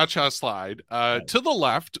of the cha-cha slide, to the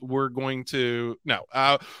left, we're going to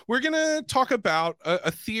talk about a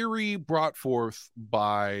theory brought forth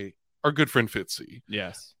by our good friend Fitzy.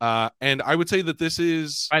 Yes. And I would say that this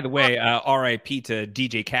is... By the way, R.I.P. to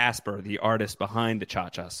DJ Casper, the artist behind the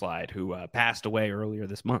Cha-Cha Slide, who passed away earlier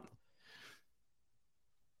this month.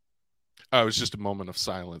 Oh, it was just a moment of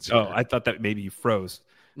silence here. Oh, I thought that maybe you froze.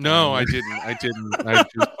 No, I didn't. I just,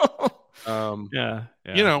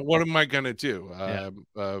 what am I going to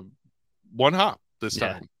do? One hop this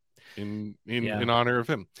time in honor of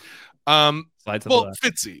him. Slides well,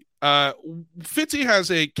 Fitzy. Fitzy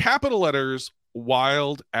has a capital letters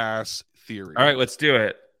wild ass theory. All right, let's do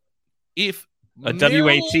it. If a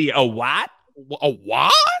WAT, a what? A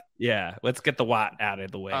what? Yeah, let's get the what out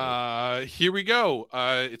of the way. Here we go.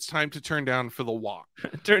 It's time to turn down for the what.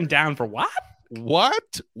 Turn down for what?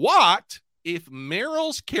 What if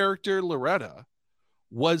Meryl's character Loretta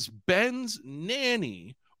was Ben's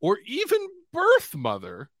nanny or even birth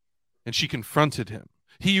mother, and she confronted him?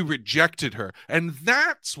 He rejected her, and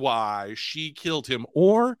that's why she killed him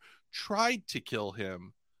or tried to kill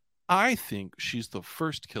him. I think she's the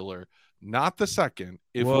first killer, not the second,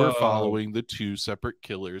 if we're following the 2 separate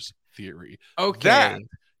killers theory. Okay. That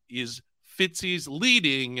is Fitzy's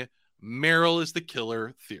leading Meryl is the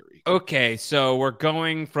killer theory. Okay, so we're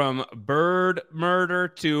going from bird murder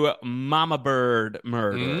to mama bird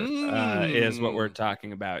murder is what we're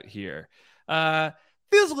talking about here.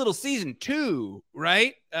 Feels a little season 2,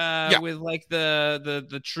 right? With like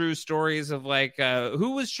the true stories of like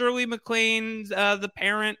who was Shirley MacLaine the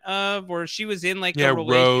parent of, or she was in like a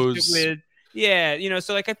relationship with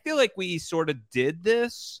so like I feel like we sort of did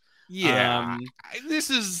this. This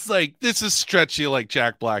is stretchy like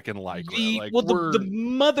Jack Black and the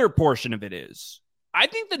mother portion of it is. I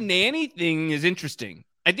think the nanny thing is interesting.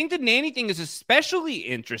 I think the nanny thing is especially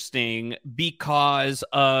interesting because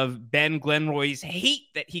of Ben Glenroy's hate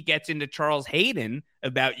that he gets into Charles Hayden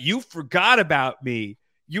about, you forgot about me.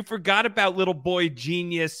 You forgot about little boy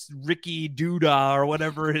genius Ricky Duda or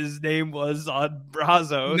whatever his name was on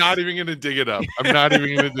Brazos. Not even going to dig it up. I'm not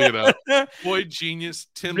even going to dig it up. Boy genius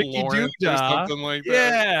Tim Ricky Lawrence Duda. Or something like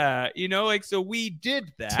that. Yeah, so we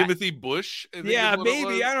did that. Timothy Bush. Yeah,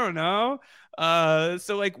 maybe. I don't know.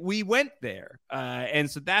 So like we went there, and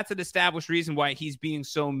so that's an established reason why he's being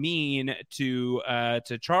so mean to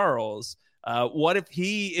Charles. What if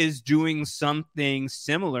he is doing something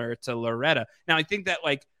similar to Loretta? Now, I think that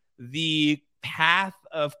like the path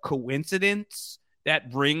of coincidence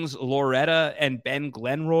that brings Loretta and Ben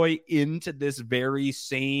Glenroy into this very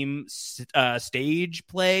same stage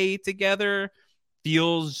play together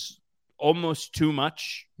feels almost too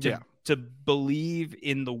much to believe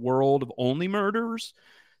in the world of only murders,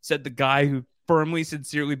 said the guy who firmly,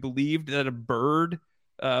 sincerely believed that a bird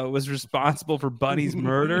was responsible for Bunny's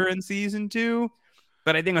murder in season 2.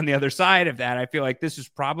 But I think on the other side of that, I feel like this is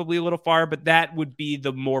probably a little far, but that would be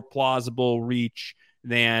the more plausible reach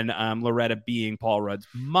than Loretta being Paul Rudd's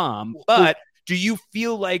mom. But do you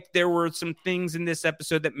feel like there were some things in this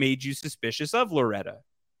episode that made you suspicious of Loretta?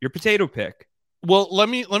 Your potato pick. Well, let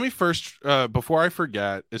me first, before I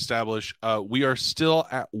forget, establish we are still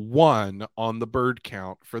at 1 on the bird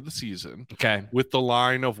count for the season. Okay. With the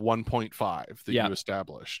line of 1.5 that you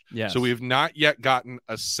established. Yes. So we have not yet gotten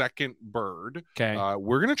a second bird. Okay.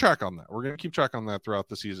 We're going to track on that. We're going to keep track on that throughout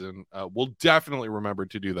the season. We'll definitely remember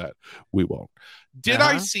to do that. We won't. Did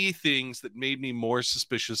I see things that made me more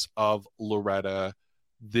suspicious of Loretta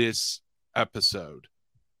this episode?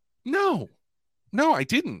 No, I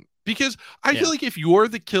didn't. Because I feel like if you're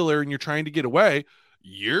the killer and you're trying to get away,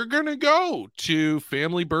 you're going to go to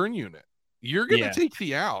Family Burn Unit. You're going to take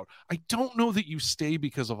the out. I don't know that you stay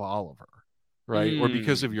because of Oliver, right? Or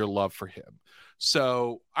because of your love for him.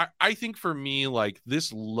 So I think for me, like,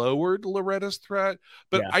 this lowered Loretta's threat.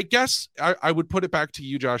 But I guess I would put it back to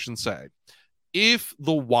you, Josh, and say, if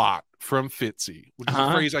the Watt from Fitzy, which is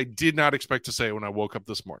a phrase I did not expect to say when I woke up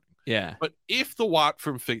this morning. Yeah. But if the Watt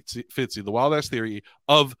from Fitzy, the wild ass theory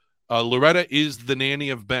of Loretta is the nanny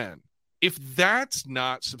of Ben, if that's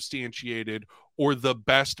not substantiated or the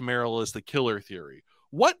best Meryl is the killer theory,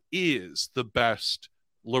 what is the best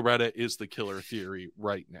Loretta is the killer theory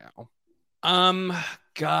right now?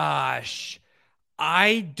 Gosh,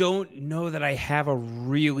 I don't know that I have a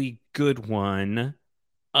really good one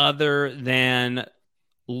other than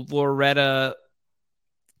Loretta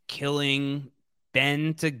killing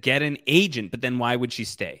Ben to get an agent, but then why would she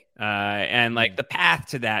stay? And like the path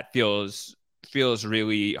to that feels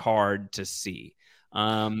really hard to see.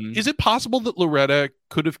 Is it possible that Loretta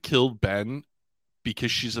could have killed Ben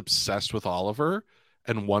because she's obsessed with Oliver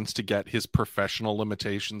and wants to get his professional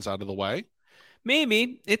limitations out of the way?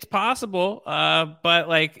 Maybe it's possible. But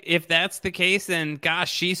like, if that's the case, then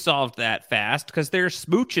gosh, she solved that fast because they're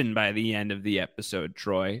smooching by the end of the episode,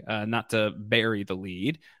 Troy, not to bury the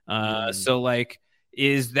lead. So like,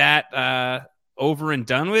 is that over and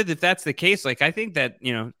done with? If that's the case, like, I think that,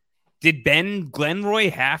 did Ben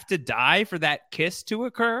Glenroy have to die for that kiss to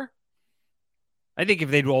occur? I think if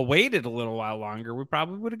they'd all waited a little while longer, we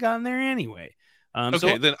probably would have gotten there anyway.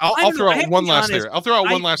 Okay, then I'll throw out one last theory. I'll throw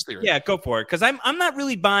out one last theory. Yeah, go for it. Because I'm not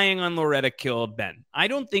really buying on Loretta killed Ben. I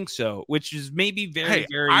don't think so. Which is maybe very.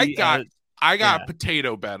 I got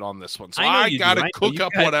potato bet on this one, so I got to cook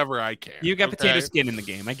up whatever I can. You got potato skin in the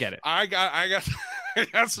game. I get it. I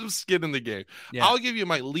got some skin in the game. Yeah. I'll give you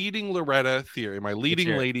my leading Loretta theory. My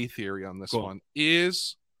leading lady theory on this one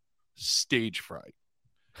is stage fright.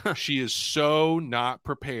 She is so not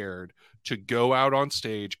prepared to go out on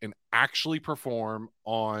stage and actually perform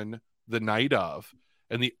on the night of,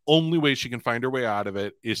 and the only way she can find her way out of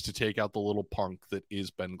it is to take out the little punk that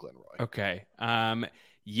is Ben Glenroy. Okay.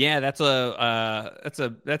 Yeah, that's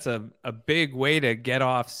a big way to get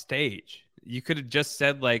off stage. You could have just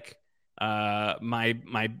said like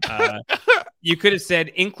you could have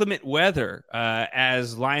said inclement weather,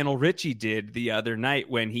 as Lionel Richie did the other night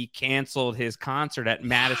when he canceled his concert at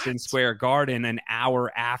Madison Square Garden an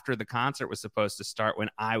hour after the concert was supposed to start, when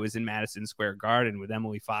I was in Madison Square Garden with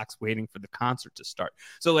Emily Fox waiting for the concert to start.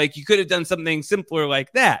 So like, you could have done something simpler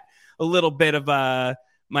like that. A little bit of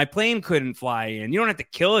my plane couldn't fly in. You don't have to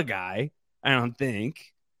kill a guy, I don't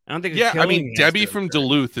think. Yeah, I mean, Debbie from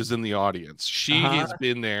Duluth is in the audience. She has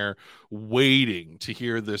been there waiting to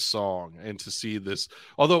hear this song and to see this,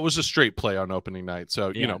 although it was a straight play on opening night.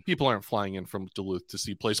 So, people aren't flying in from Duluth to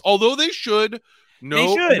see plays, although they should.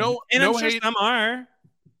 No, I'm sure some are.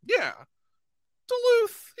 Yeah.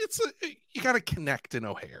 Duluth, you got to connect in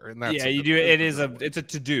O'Hare. And that's you do. It's a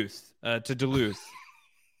to Duluth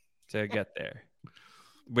to get there,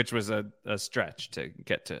 which was a stretch to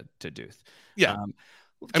get to Duluth. Yeah.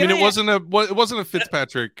 I mean, it wasn't a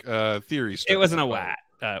Fitzpatrick theory. It wasn't a WAT.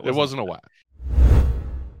 It wasn't a WAT.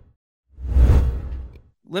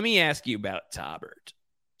 Let me ask you about Taubert.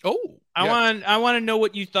 Oh, I want to know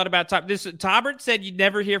what you thought about Taubert. Taubert said you'd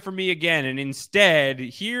never hear from me again, and instead,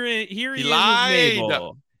 here he is with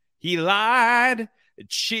Mabel. He lied,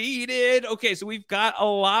 cheated. Okay, so we've got a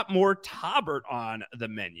lot more Taubert on the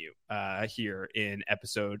menu here in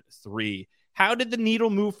episode 3. How did the needle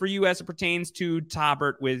move for you as it pertains to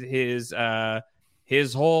Taubert with his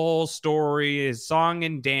whole story, his song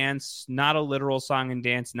and dance, not a literal song and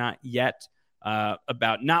dance, not yet,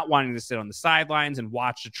 about not wanting to sit on the sidelines and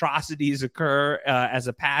watch atrocities occur as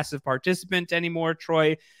a passive participant anymore,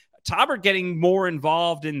 Troy? Taubert getting more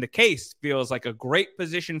involved in the case feels like a great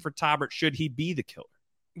position for Taubert should he be the killer.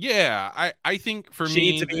 Yeah, I think for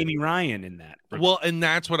Shades of Amy Ryan in that. Well, and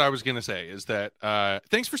that's what I was going to say is that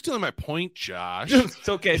thanks for stealing my point, Josh. It's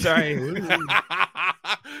okay, sorry.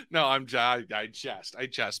 No, I jest.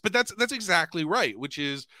 But that's exactly right, which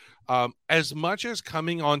is as much as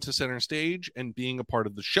coming onto center stage and being a part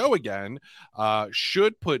of the show again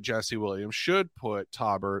should put Jesse Williams, should put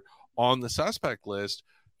Taubert on the suspect list.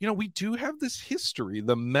 We do have this history.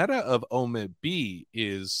 The meta of Omid B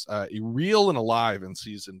is real and alive in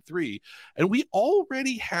season 3. And we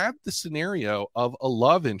already had the scenario of a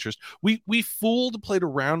love interest. We played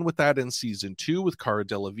around with that in season 2 with Cara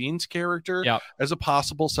Delevingne's character as a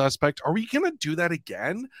possible suspect. Are we going to do that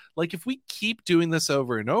again? Like, if we keep doing this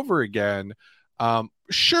over and over again,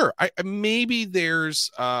 sure. Maybe there's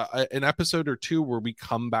an episode or 2 where we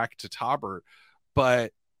come back to Taubert,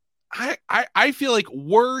 but I feel like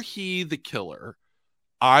were he the killer,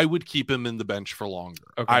 I would keep him in the bench for longer.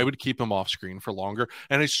 Okay. I would keep him off screen for longer.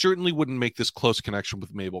 And I certainly wouldn't make this close connection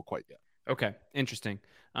with Mabel quite yet. Okay, interesting.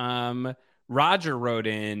 Roger wrote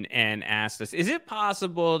in and asked us, is it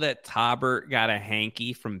possible that Tobert got a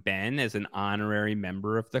hanky from Ben as an honorary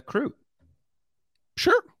member of the crew?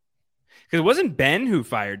 Sure. Because it wasn't Ben who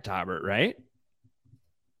fired Tobert, right?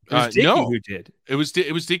 It was Dickie No, who did. it was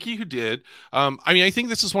Dickie who did. I mean, I think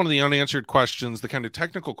this is one of the unanswered questions, the kind of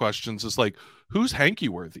technical questions is like, who's hanky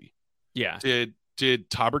worthy? Yeah. Did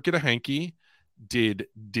Tobert get a hanky? Did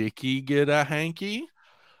Dickie get a hanky?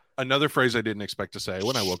 Another phrase I didn't expect to say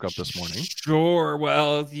when I woke up this morning. Sure.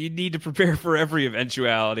 Well, you need to prepare for every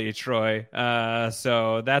eventuality, Troy.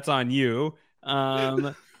 So that's on you.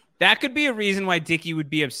 That could be a reason why Dickie would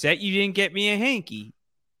be upset you didn't get me a hanky.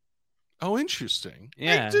 Oh, interesting.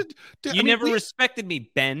 Yeah. You never respected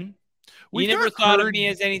me, Ben. You never thought of me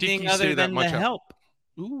as anything other than the help.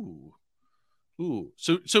 Ooh.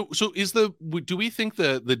 So is do we think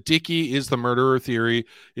the Dickie is the murderer theory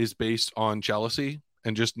is based on jealousy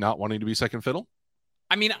and just not wanting to be second fiddle?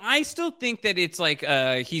 I mean, I still think that it's like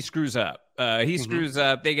he screws up. He screws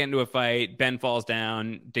up. They get into a fight. Ben falls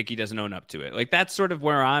down. Dickie doesn't own up to it. Like, that's sort of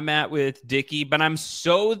where I'm at with Dickie. But I'm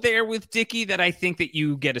so there with Dickie that I think that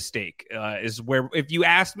you get a stake. Is where, if you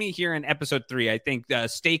ask me here in episode 3, I think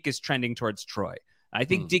stake is trending towards Troy. I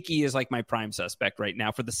think Dickie is like my prime suspect right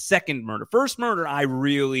now for the second murder. First murder, I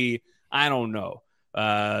don't know.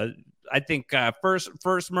 I think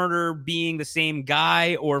first murder being the same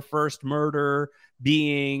guy, or first murder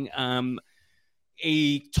being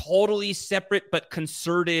a totally separate but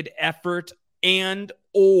concerted effort, and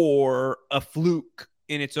or a fluke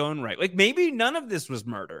in its own right. Like, maybe none of this was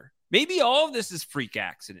murder. Maybe all of this is freak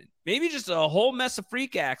accident. Maybe just a whole mess of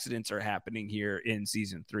freak accidents are happening here in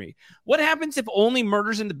season 3. What happens if only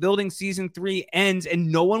Murders in the Building season 3 ends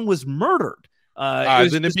and no one was murdered?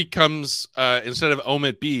 Then it becomes, instead of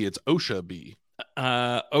OMIT B, it's OSHA B.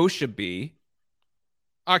 OSHA B.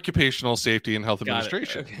 Occupational Safety and Health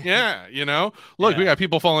Administration. Okay. Yeah, look, we got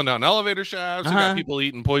people falling down elevator shafts. We got people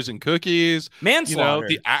eating poison cookies. Manslaughter.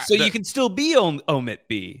 You can still be OMIT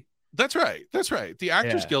B. That's right. The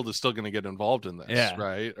Actors Guild is still going to get involved in this,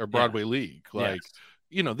 right? Or Broadway League. Like,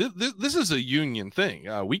 this is a union thing.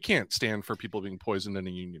 We can't stand for people being poisoned in a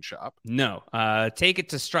union shop. No. Take it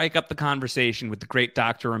to strike up the conversation with the great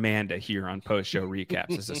Dr. Amanda here on Post Show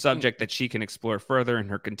Recaps. It's a subject that she can explore further in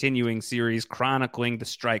her continuing series chronicling the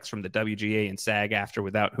strikes from the WGA and SAG-AFTRA,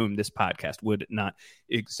 without whom this podcast would not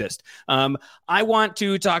exist. I want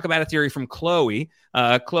to talk about a theory from Chloe.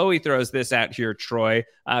 Chloe throws this out here, Troy.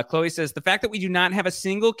 Chloe says, the fact that we do not have a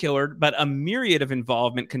single killer, but a myriad of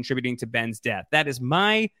involvement contributing to Ben's death. That is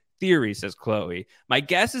my theory, says Chloe. My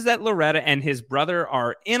guess is that Loretta and his brother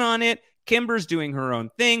are in on it. Kimber's doing her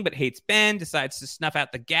own thing, but hates Ben, decides to snuff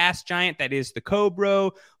out the gas giant that is the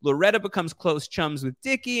Cobra. Loretta becomes close chums with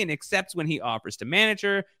Dickie and accepts when he offers to manage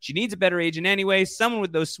her. She needs a better agent anyway, someone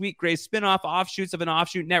with those sweet gray spin-off offshoots of an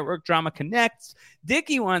offshoot network drama connects.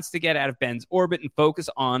 Dickie wants to get out of Ben's orbit and focus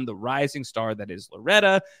on the rising star that is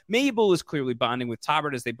Loretta. Mabel is clearly bonding with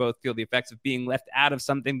Tobert as they both feel the effects of being left out of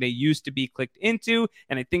something they used to be clicked into,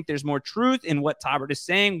 and I think there's more truth in what Tobert is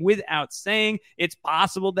saying without saying. It's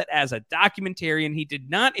possible that as a documentarian, he did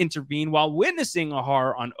not intervene while witnessing a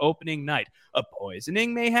horror on opening night. A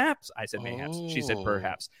poisoning, mayhaps? I said mayhaps. She said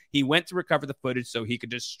perhaps. He went to recover the footage so he could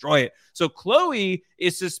destroy it. So Chloe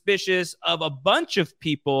is suspicious of a bunch of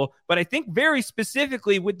people, but I think very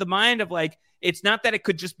specifically with the mind of like, it's not that it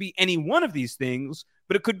could just be any one of these things,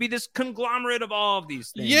 but it could be this conglomerate of all of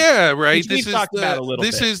these things. Yeah, right. This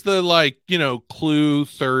is the like, Clue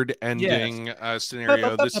third ending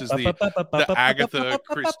scenario. This is the Agatha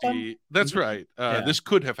Christie. That's right. This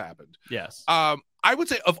could have happened. Yes. I would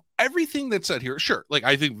say of everything that's said here, sure. Like,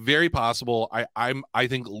 I think very possible. I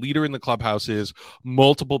think leader in the clubhouse is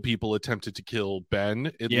multiple people attempted to kill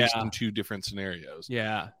Ben, at least in 2 different scenarios.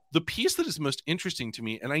 Yeah. The piece that is most interesting to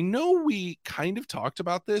me, and I know we kind of talked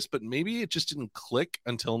about this, but maybe it just didn't click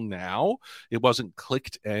until now. It wasn't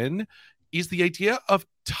clicked in, is the idea of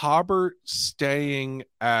Tobert staying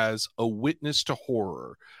as a witness to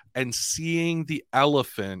horror and seeing the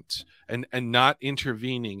elephant and not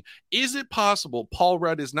intervening. Is it possible Paul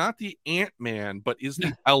Rudd is not the Ant-Man, but is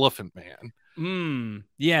the Elephant Man?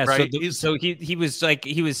 Yeah. Right? He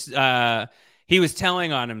was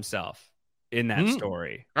telling on himself in that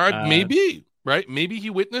story. Maybe, right? Maybe he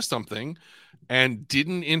witnessed something and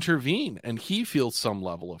didn't intervene, and he feels some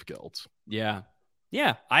level of guilt. Yeah.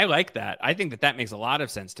 Yeah, I like that. I think that makes a lot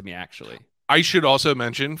of sense to me, actually. I should also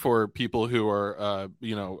mention for people who are,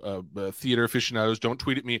 theater aficionados, don't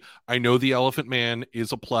tweet at me. I know The Elephant Man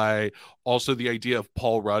is a play. Also, the idea of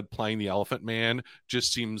Paul Rudd playing the Elephant Man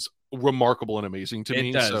just seems remarkable and amazing to It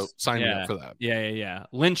me. does. So sign me Yeah. up for that. Yeah.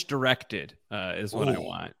 Lynch directed is what I Ooh.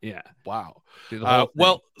 want. Yeah. Wow. Do the whole thing.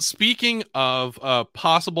 Well, speaking of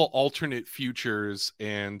possible alternate futures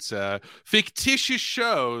and fictitious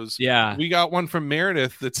shows, yeah. we got one from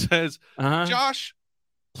Meredith that says, Uh-huh. Josh,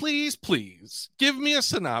 please give me a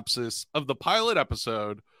synopsis of the pilot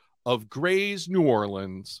episode of Grey's New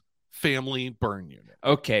Orleans Family Burn Unit.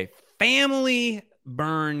 Okay. Family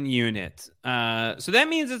burn unit. So that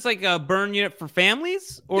means it's like a burn unit for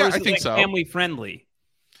families, or is I it think like so. family friendly?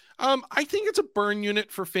 I think it's a burn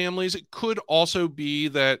unit for families. It could also be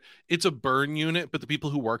that it's a burn unit, but the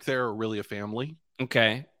people who work there are really a family.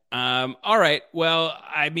 Okay. All right. Well,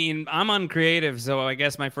 I mean, I'm uncreative, so I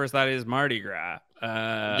guess my first thought is Mardi Gras,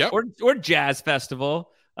 Yep. or jazz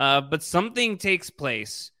festival. But something takes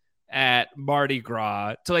place at Mardi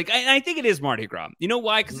Gras to like, I think it is Mardi Gras. You know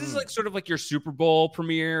why? Because this is like sort of like your Super Bowl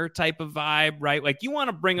premiere type of vibe, right? Like you want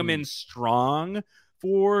to bring them in strong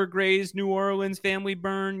for Grey's New Orleans Family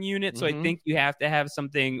Burn Unit. So I think you have to have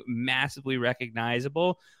something massively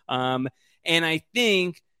recognizable. And I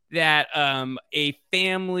think that a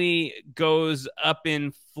family goes up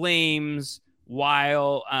in flames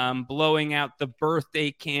while blowing out the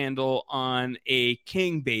birthday candle on a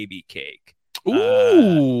king baby cake.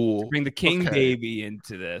 Ooh. Bring the king baby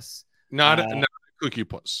into this. Not a Cookie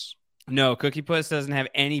Puss. No, Cookie Puss doesn't have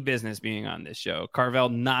any business being on this show. Carvel,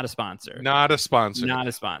 not a sponsor. Not a sponsor.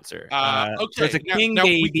 Okay. So it's a king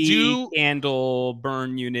baby candle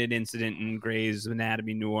burn unit incident in Grey's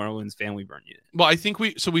Anatomy New Orleans Family Burn Unit. Well, I think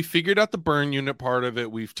we figured out the burn unit part of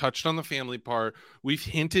it. We've touched on the family part. We've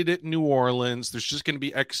hinted at New Orleans. There's just going to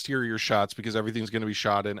be exterior shots because everything's going to be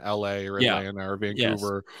shot in LA or Atlanta or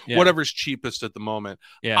Vancouver, whatever's cheapest at the moment.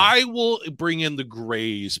 Yeah. I will bring in the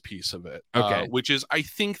Greys piece of it, which is, I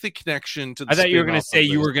think, the connection to the I thought you were going to say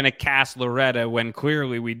you were going to cast Loretta when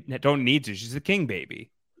clearly we don't need to. She's the king baby.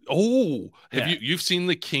 Oh, you've seen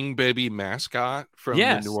the king baby mascot from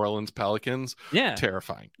the New Orleans Pelicans? Yeah.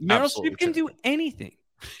 Terrifying. Meryl Streep can do anything.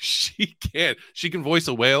 She can. She can voice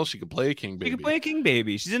a whale. She can play a king baby. She can play a king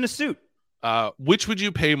baby. She's in a suit. Which would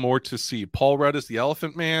you pay more to see? Paul Rudd as the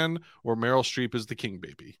Elephant Man or Meryl Streep as the king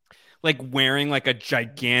baby? Like wearing like a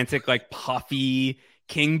gigantic, like puffy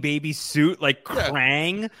king baby suit, like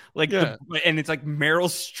Krang, and it's like Meryl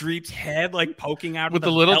Streep's head like poking out with of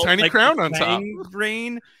the little belt, tiny like crown on top.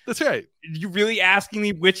 Brain. That's right. You really asking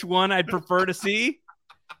me which one I'd prefer to see?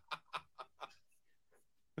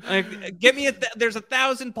 Like, get me there's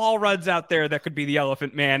 1,000 Paul Rudds out there that could be the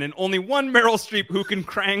Elephant Man, and only one Meryl Streep who can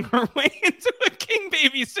Krang her way into a king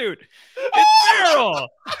baby suit. It's Meryl.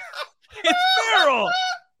 It's Meryl.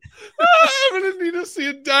 I'm gonna need to see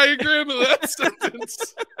a diagram of that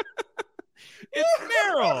sentence. It's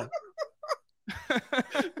Meryl.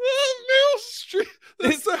 Meryl Streep.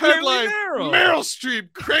 That's the headline. Meryl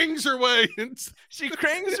Streep crangs her way. She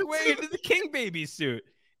crangs her way into the king baby suit.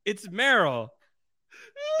 It's Meryl.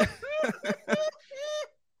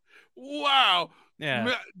 Wow.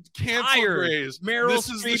 Yeah. Cancel Grays. Meryl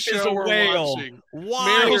Streep is a whale.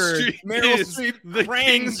 Wired. Meryl Streep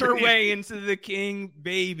crangs her way into the king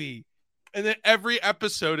baby. And then every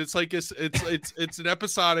episode, it's like it's an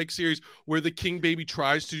episodic series where the king baby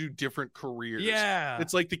tries to do different careers. Yeah,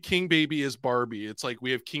 it's like the king baby is Barbie. It's like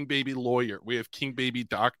we have king baby lawyer, we have king baby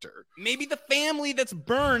doctor. Maybe the family that's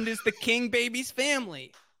burned is the king baby's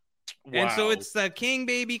family. Wow. And so it's the king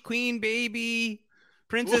baby, queen baby,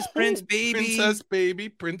 princess, prince baby, princess baby,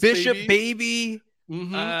 prince bishop baby,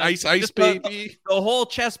 ice baby. The whole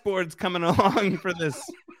chessboard's coming along for this.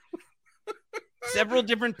 Several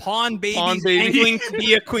different pawn babies angling to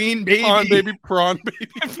be a queen baby. Pawn baby, prawn baby.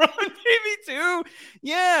 Prawn baby too.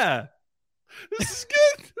 Yeah. This is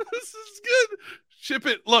good. This is good. Ship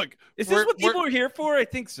it. Look. Is this what people are here for? I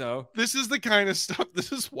think so. This is the kind of stuff.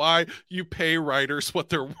 This is why you pay writers what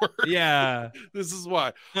they're worth. Yeah. This is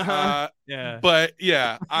why. Yeah. But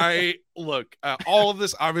yeah, look, all of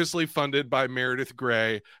this obviously funded by Meredith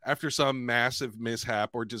Grey after some massive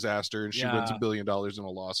mishap or disaster, and she wins $1 billion in a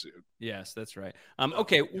lawsuit. Yes, that's right.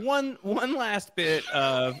 Okay, one last bit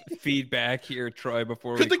of feedback here, Troy,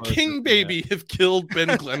 before could the king baby have killed Ben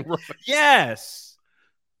Glenroy? Yes.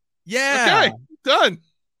 Yeah. Okay, done.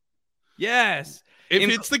 Yes. If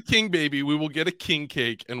it's the king baby, we will get a king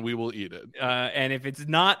cake and we will eat it. And if it's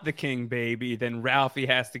not the king baby, then Ralphie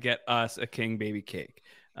has to get us a king baby cake.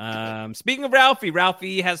 Speaking of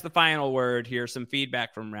Ralphie has the final word here. Some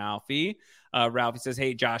feedback from Ralphie. Ralphie says,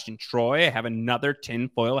 hey, Josh and Troy, I have another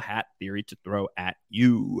tinfoil hat theory to throw at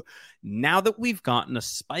you. Now that we've gotten a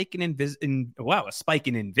spike in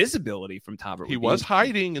invisibility from Talbot. He was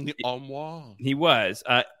hiding in the armoire. He was.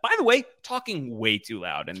 By the way, talking way too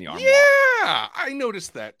loud in the armoire. Yeah, I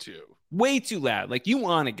noticed that too. Way too loud. Like you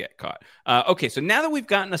want to get caught. Okay, so now that we've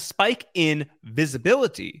gotten a spike in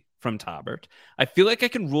visibility from Taubert, I feel like I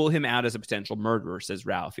can rule him out as a potential murderer, says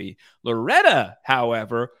Ralphie. Loretta,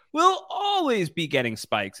 however, will always be getting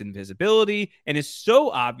spikes in visibility and is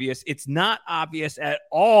so obvious, it's not obvious at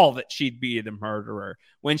all that she'd be the murderer.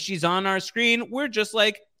 When she's on our screen, we're just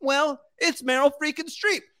like, well, it's Meryl freaking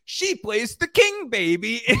Streep. She plays the king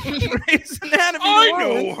baby in Grey's Anatomy. I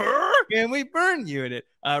know her. Can we burn you in it?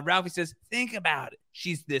 Ralphie says, think about it.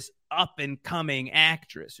 She's this up-and-coming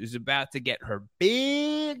actress who's about to get her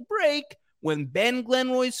big break when Ben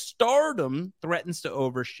Glenroy's stardom threatens to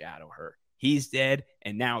overshadow her. He's dead,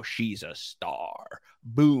 and now she's a star.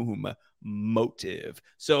 Boom. Motive.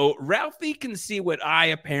 So Ralphie can see what I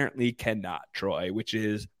apparently cannot, Troy, which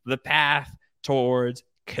is the path towards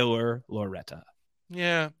Killer Loretta.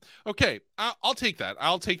 Yeah. Okay. I'll take that.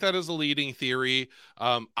 I'll take that as a leading theory.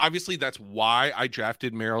 Obviously, that's why I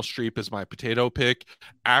drafted Meryl Streep as my potato pick.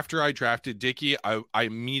 After I drafted Dickie, I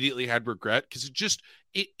immediately had regret because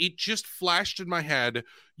it just flashed in my head.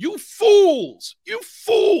 You fools!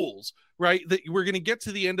 Right? That we're going to get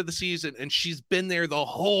to the end of the season and she's been there the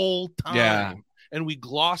whole time. Yeah. And we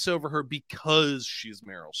gloss over her because she's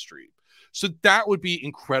Meryl Streep. So that would be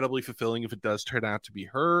incredibly fulfilling if it does turn out to be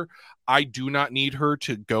her. I do not need her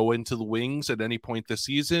to go into the wings at any point this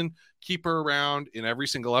season. Keep her around in every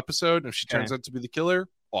single episode. And if she turns out to be the killer,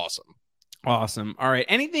 awesome. Awesome. All right.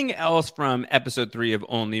 Anything else from episode 3 of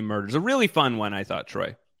Only Murders? A really fun one, I thought,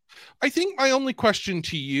 Troy. I think my only question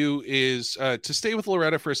to you is to stay with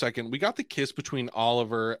Loretta for a second. We got the kiss between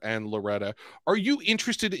Oliver and Loretta. Are you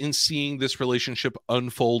interested in seeing this relationship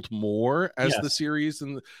unfold more as the series?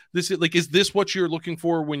 And this, like, is this what you're looking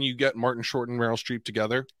for when you get Martin Short and Meryl Streep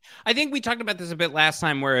together? I think we talked about this a bit last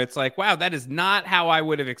time where it's like, wow, that is not how I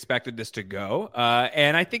would have expected this to go.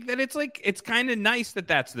 And I think that it's kind of nice that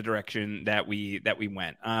that's the direction that we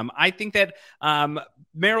went. I think that Meryl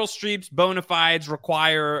Streep's bona fides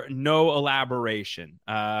require no elaboration.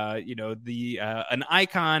 An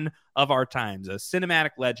icon of our times, a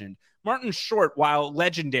cinematic legend. Martin Short, while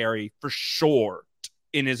legendary for sure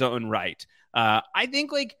in his own right, I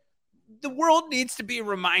think like the world needs to be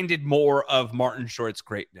reminded more of Martin Short's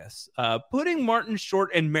greatness. Putting Martin Short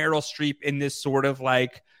and Meryl Streep in this sort of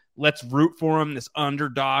like, let's root for him, this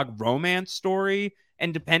underdog romance story,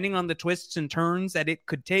 and depending on the twists and turns that it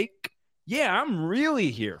could take, yeah, I'm really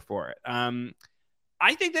here for it.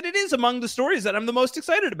 I think that it is among the stories that I'm the most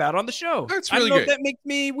excited about on the show. That's really I don't know great. if that makes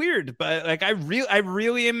me weird, but like I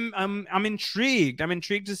really am. I'm intrigued. I'm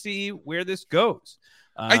intrigued to see where this goes.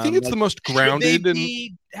 I think it's the most grounded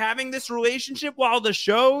and having this relationship while the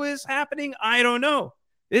show is happening. I don't know.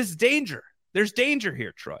 There's danger. There's danger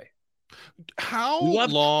here, Troy. How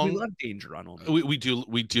long? We love danger on Only. We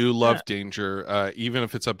do love danger, even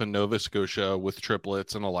if it's up in Nova Scotia with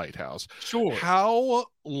triplets and a lighthouse. Sure. How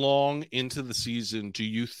long into the season do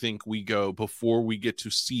you think we go before we get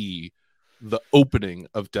to see the opening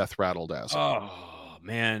of Death Rattle Dazzle? Oh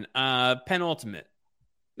man, penultimate.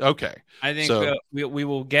 Okay, I think so, we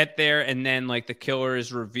will get there, and then like the killer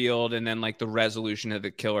is revealed, and then like the resolution of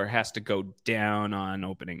the killer has to go down on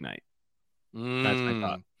opening night. That's my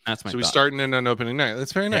thought. That's my so thought. we're starting in on opening night.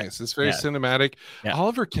 That's very nice. It's very cinematic. Yeah.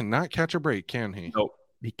 Oliver cannot catch a break, can he? Nope,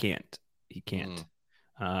 he can't.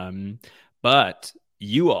 But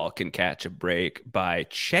you all can catch a break by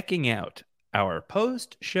checking out our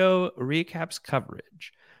post-show recaps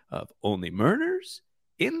coverage of Only Murders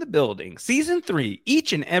in the Building, Season 3,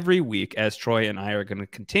 each and every week, as Troy and I are going to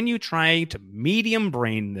continue trying to medium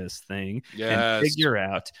brain this thing and figure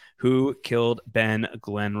out who killed Ben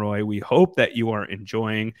Glenroy. We hope that you are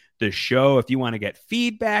enjoying the show. If you want to get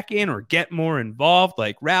feedback in or get more involved,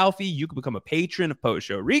 like Ralphie, you can become a patron of Post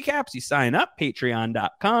Show Recaps. You sign up,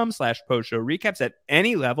 patreon.com/Post Show Recaps. At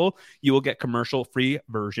any level, you will get commercial-free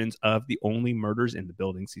versions of the Only Murders in the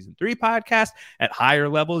Building Season 3 podcast. At higher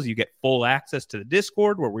levels, you get full access to the Discord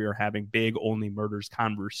Discord where we are having big Only Murders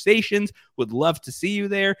conversations. Would love to see you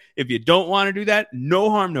there. If you don't want to do that, no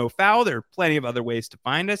harm, no foul. There are plenty of other ways to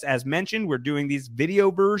find us. As mentioned, we're doing these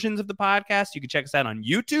video versions of the podcast. You can check us out on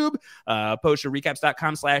YouTube.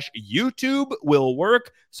 Postshowrecaps.com/YouTube will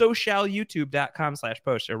work. So shall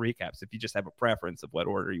youtube.com/postshowrecaps if you just have a preference of what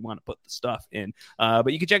order you want to put the stuff in.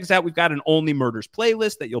 But you can check us out. We've got an Only Murders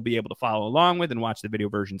playlist that you'll be able to follow along with and watch the video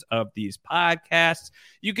versions of these podcasts.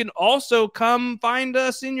 You can also come find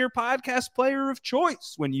us in your podcast player of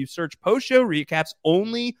choice. When you search Post Show Recaps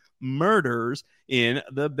Only Murders in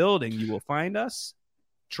the Building, you will find us.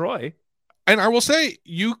 Troy. And I will say,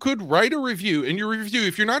 you could write a review. In your review,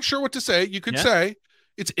 if you're not sure what to say, you could say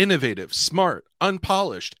it's innovative, smart,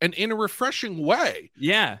 unpolished, and in a refreshing way.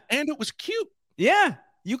 Yeah. And it was cute. Yeah.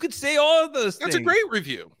 You could say all of those things. That's a great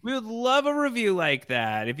review. We would love a review like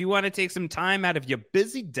that. If you want to take some time out of your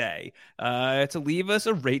busy day to leave us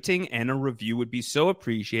a rating and a review would be so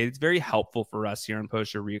appreciated. It's very helpful for us here on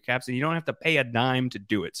Post Show Recaps, and you don't have to pay a dime to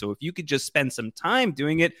do it. So if you could just spend some time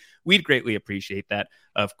doing it, we'd greatly appreciate that,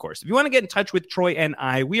 of course. If you want to get in touch with Troy and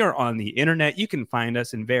I, we are on the internet. You can find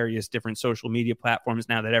us in various different social media platforms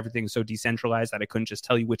now that everything's so decentralized that I couldn't just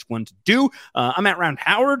tell you which one to do. I'm at Round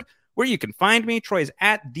Howard. Where you can find me, Troy's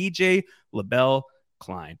at DJ LaBelle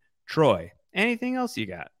Klein. Troy, anything else you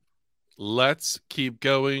got? Let's keep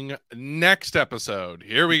going. Next episode.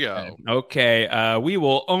 Here we go. Okay. We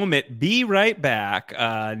will omit. Be right back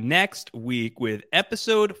next week with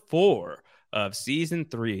episode 4 of season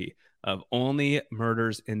 3 of Only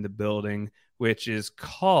Murders in the Building, which is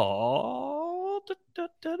called...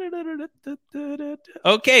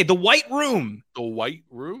 Okay, The White Room. The White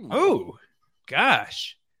Room. Oh,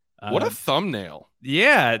 gosh. What a thumbnail.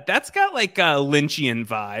 Yeah, that's got like Lynchian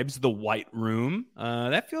vibes, The White Room.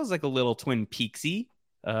 That feels like a little Twin Peaksy,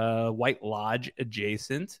 White Lodge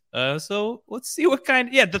adjacent. So let's see what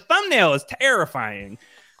kind. Yeah, the thumbnail is terrifying.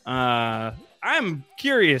 I'm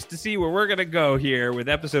curious to see where we're going to go here with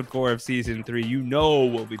episode 4 of season 3. You know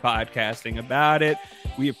we'll be podcasting about it.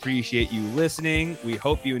 We appreciate you listening. We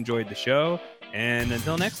hope you enjoyed the show. And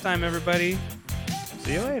until next time, everybody,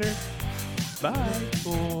 see you later. Bye.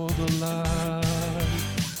 For the light.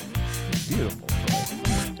 Beautiful.